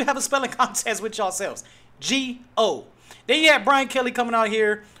 Why do you have a spelling contest with yourselves? G-O. Then you have Brian Kelly coming out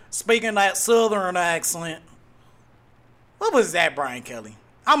here speaking that southern accent. What was that, Brian Kelly?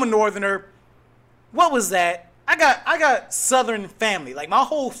 I'm a northerner. What was that? I got southern family. Like, my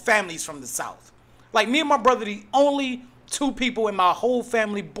whole family's from the south. Like, me and my brother, the only two people in my whole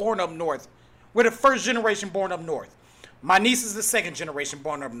family born up north. We're the first generation born up north. My niece is the second generation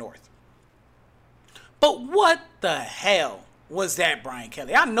born up north. But what the hell was that, Brian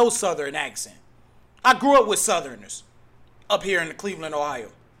Kelly? I know southern accent. I grew up with southerners up here in Cleveland,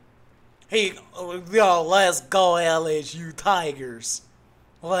 Ohio. Hey, yo, let's go LSU Tigers.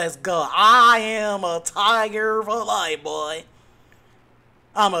 Let's go. I am a tiger for life, boy.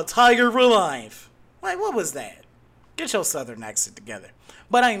 I'm a tiger for life. Like, what was that? Get your southern accent together.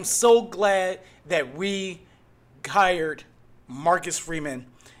 But I am so glad that we hired Marcus Freeman.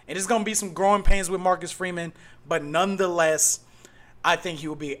 It is going to be some growing pains with Marcus Freeman, but nonetheless, I think he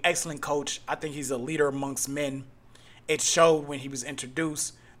will be an excellent coach. I think he's a leader amongst men. It showed when he was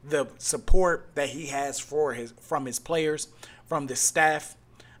introduced, the support that he has from his players, from the staff.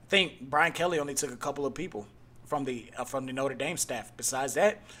 I think Brian Kelly only took a couple of people from the Notre Dame staff. Besides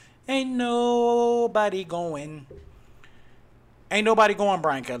that, ain't nobody going. Ain't nobody going,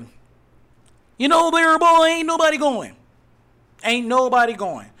 Brian Kelly. You know, there, boy, ain't nobody going. Ain't nobody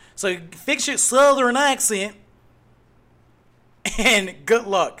going. So fix your southern accent and good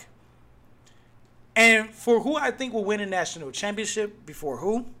luck. And for who I think will win a national championship before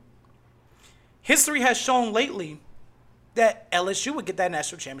who? History has shown lately that LSU would get that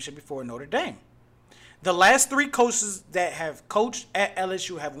national championship before Notre Dame. The last three coaches that have coached at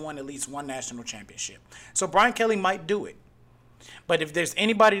LSU have won at least one national championship. So Brian Kelly might do it. But if there's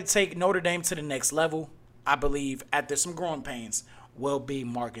anybody to take Notre Dame to the next level, I believe, after some growing pains, will be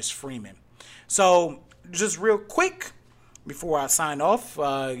Marcus Freeman. So, just real quick, before I sign off,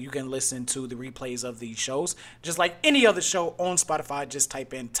 you can listen to the replays of these shows. Just like any other show on Spotify, just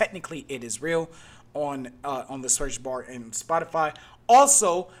type in Technically It Is Real on the search bar in Spotify.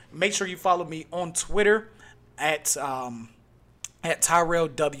 Also, make sure you follow me on Twitter at Tyrell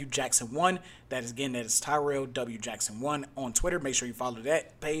W. Jackson 1. That is Tyrell W. Jackson 1 on Twitter. Make sure you follow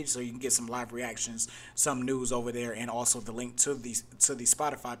that page so you can get some live reactions, some news over there, and also the link to the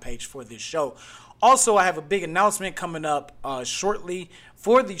Spotify page for this show. Also, I have a big announcement coming up shortly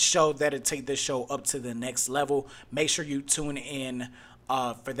for the show that'll take this show up to the next level. Make sure you tune in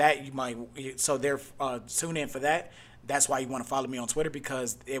for that. Tune in for that. That's why you want to follow me on Twitter,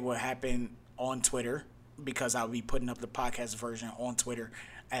 because it will happen on Twitter, because I'll be putting up the podcast version on Twitter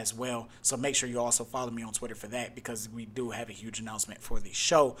as well. So make sure you also follow me on Twitter for that, because we do have a huge announcement for the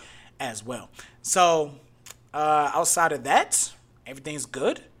show as well. So outside of that, everything's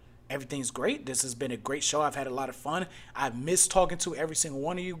good. Everything's great. This has been a great show. I've had a lot of fun. I've missed talking to every single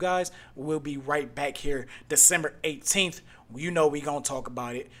one of you guys. We'll be right back here December 18th. You know we're going to talk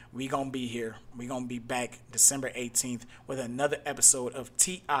about it. We're going to be here. We're going to be back December 18th with another episode of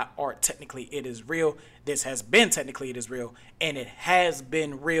TIR, Technically It Is Real. This has been Technically It Is Real, and it has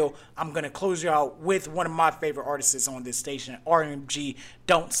been real. I'm going to close you out with one of my favorite artists on this station, RMG.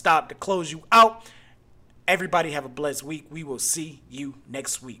 Don't Stop, to close you out. Everybody have a blessed week. We will see you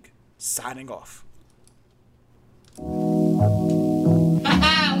next week. Signing off.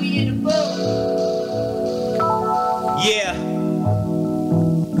 Yeah,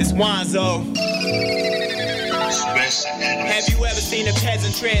 it's Wanzo. Have you ever seen a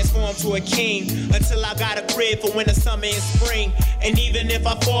peasant transform to a king? Until I got a crib for winter, summer, and spring. And even if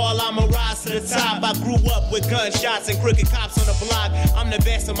I fall, I'ma rise to the top. I grew up with gunshots and crooked cops on the block. I'm the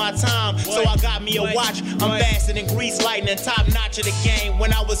best of my time, so I got me a watch. I'm faster than grease lightning, top notch of the game.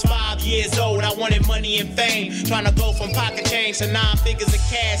 When I was 5 years old, I wanted money and fame. Trying to go from pocket change to 9 figures of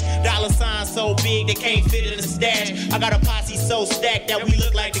cash. Dollar signs so big they can't fit in the stash. I got a posse so stacked that we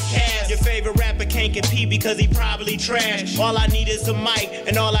look like the Cavs. Your favorite rapper can't compete because he probably trash. All I need is a mic,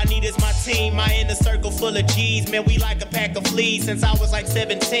 and all I need is my team. My inner circle full of G's, man, we like a pack of fleas. Since I was like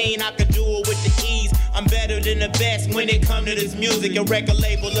 17, I could do it with the ease. I'm better than the best when it come to this music. Your record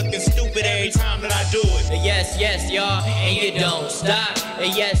label looking stupid every time that I do it. Yes, yes, y'all, and you don't stop.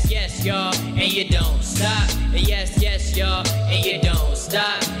 Yes, yes, y'all, and you don't stop. Yes, yes, y'all, and you don't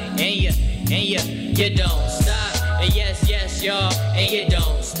stop. And you don't stop. Yes, yes, y'all, and you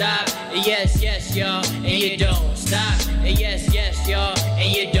don't stop. Yes, yes, y'all, and you don't stop. Yes, yes, y'all,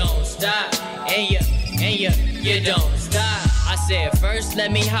 and you don't stop. And you don't stop. I said, first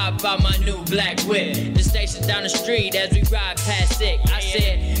let me hop out my new black whip. The station down the street as we ride past sick. I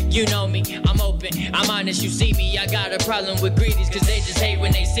said, you know me, I'm open, I'm honest, you see me. I got a problem with greedies, cause they just hate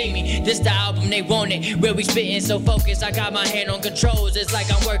when they see me. This the album they want it, where we spittin' so focused. I got my hand on controls, it's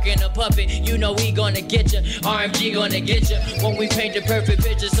like I'm working a puppet. You know we gonna get ya, RMG gonna get ya. When we paint the perfect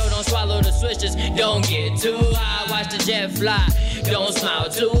picture, so don't swallow the switches. Don't get too high, watch the jet fly. Don't smile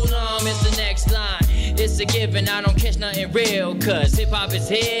too long, it's the next line. It's a given, I don't catch nothing real, cause hip-hop is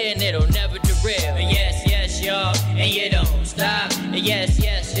here and it'll never derail. Yes, yes, y'all, and you don't stop. Yes,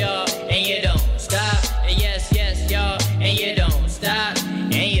 yes, y'all, and you don't stop. Yes, yes, y'all, and you don't stop.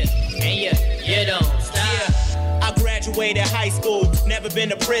 And you don't stop. Yeah, I graduated high school, never been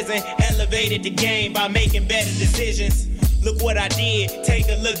to prison. Elevated the game by making better decisions. Look what I did, take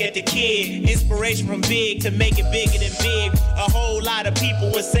a look at the kid. Inspiration from big to make it bigger than big. A whole lot of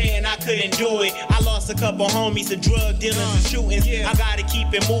people were saying I couldn't do it. I lost a couple homies to drug dealers and shootings. I gotta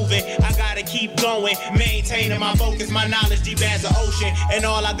keep it moving, I gotta keep going. Maintaining my focus, my knowledge deep as an ocean. And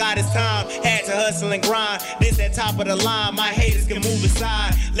all I got is time, had to hustle and grind. This at top of the line, my haters can move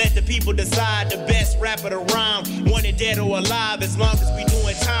aside. Let the people decide the best rapper to rhyme. Wanted dead or alive as long as we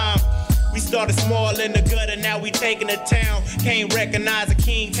doing time. We started small in the gutter, now we taking the town. Can't recognize a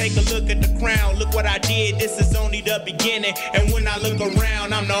king, take a look at the crown. Look what I did, this is only the beginning. And when I look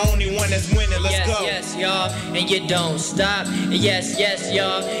around, I'm the only one that's winning. Let's go. Yes, yes, y'all, and you don't stop. Yes, yes,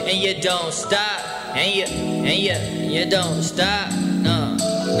 y'all, and you don't stop. And you don't stop. No,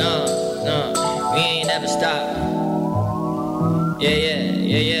 we ain't never stop. Yeah.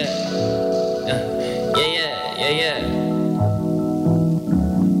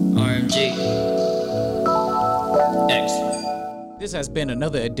 This has been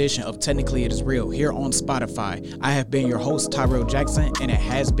another edition of Technically It Is Real here on Spotify. I have been your host, Tyrell Jackson, and it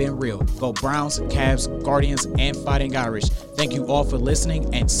has been real. Go Browns, Cavs, Guardians, and Fighting Irish. Thank you all for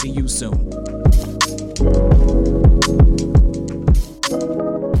listening, and see you soon.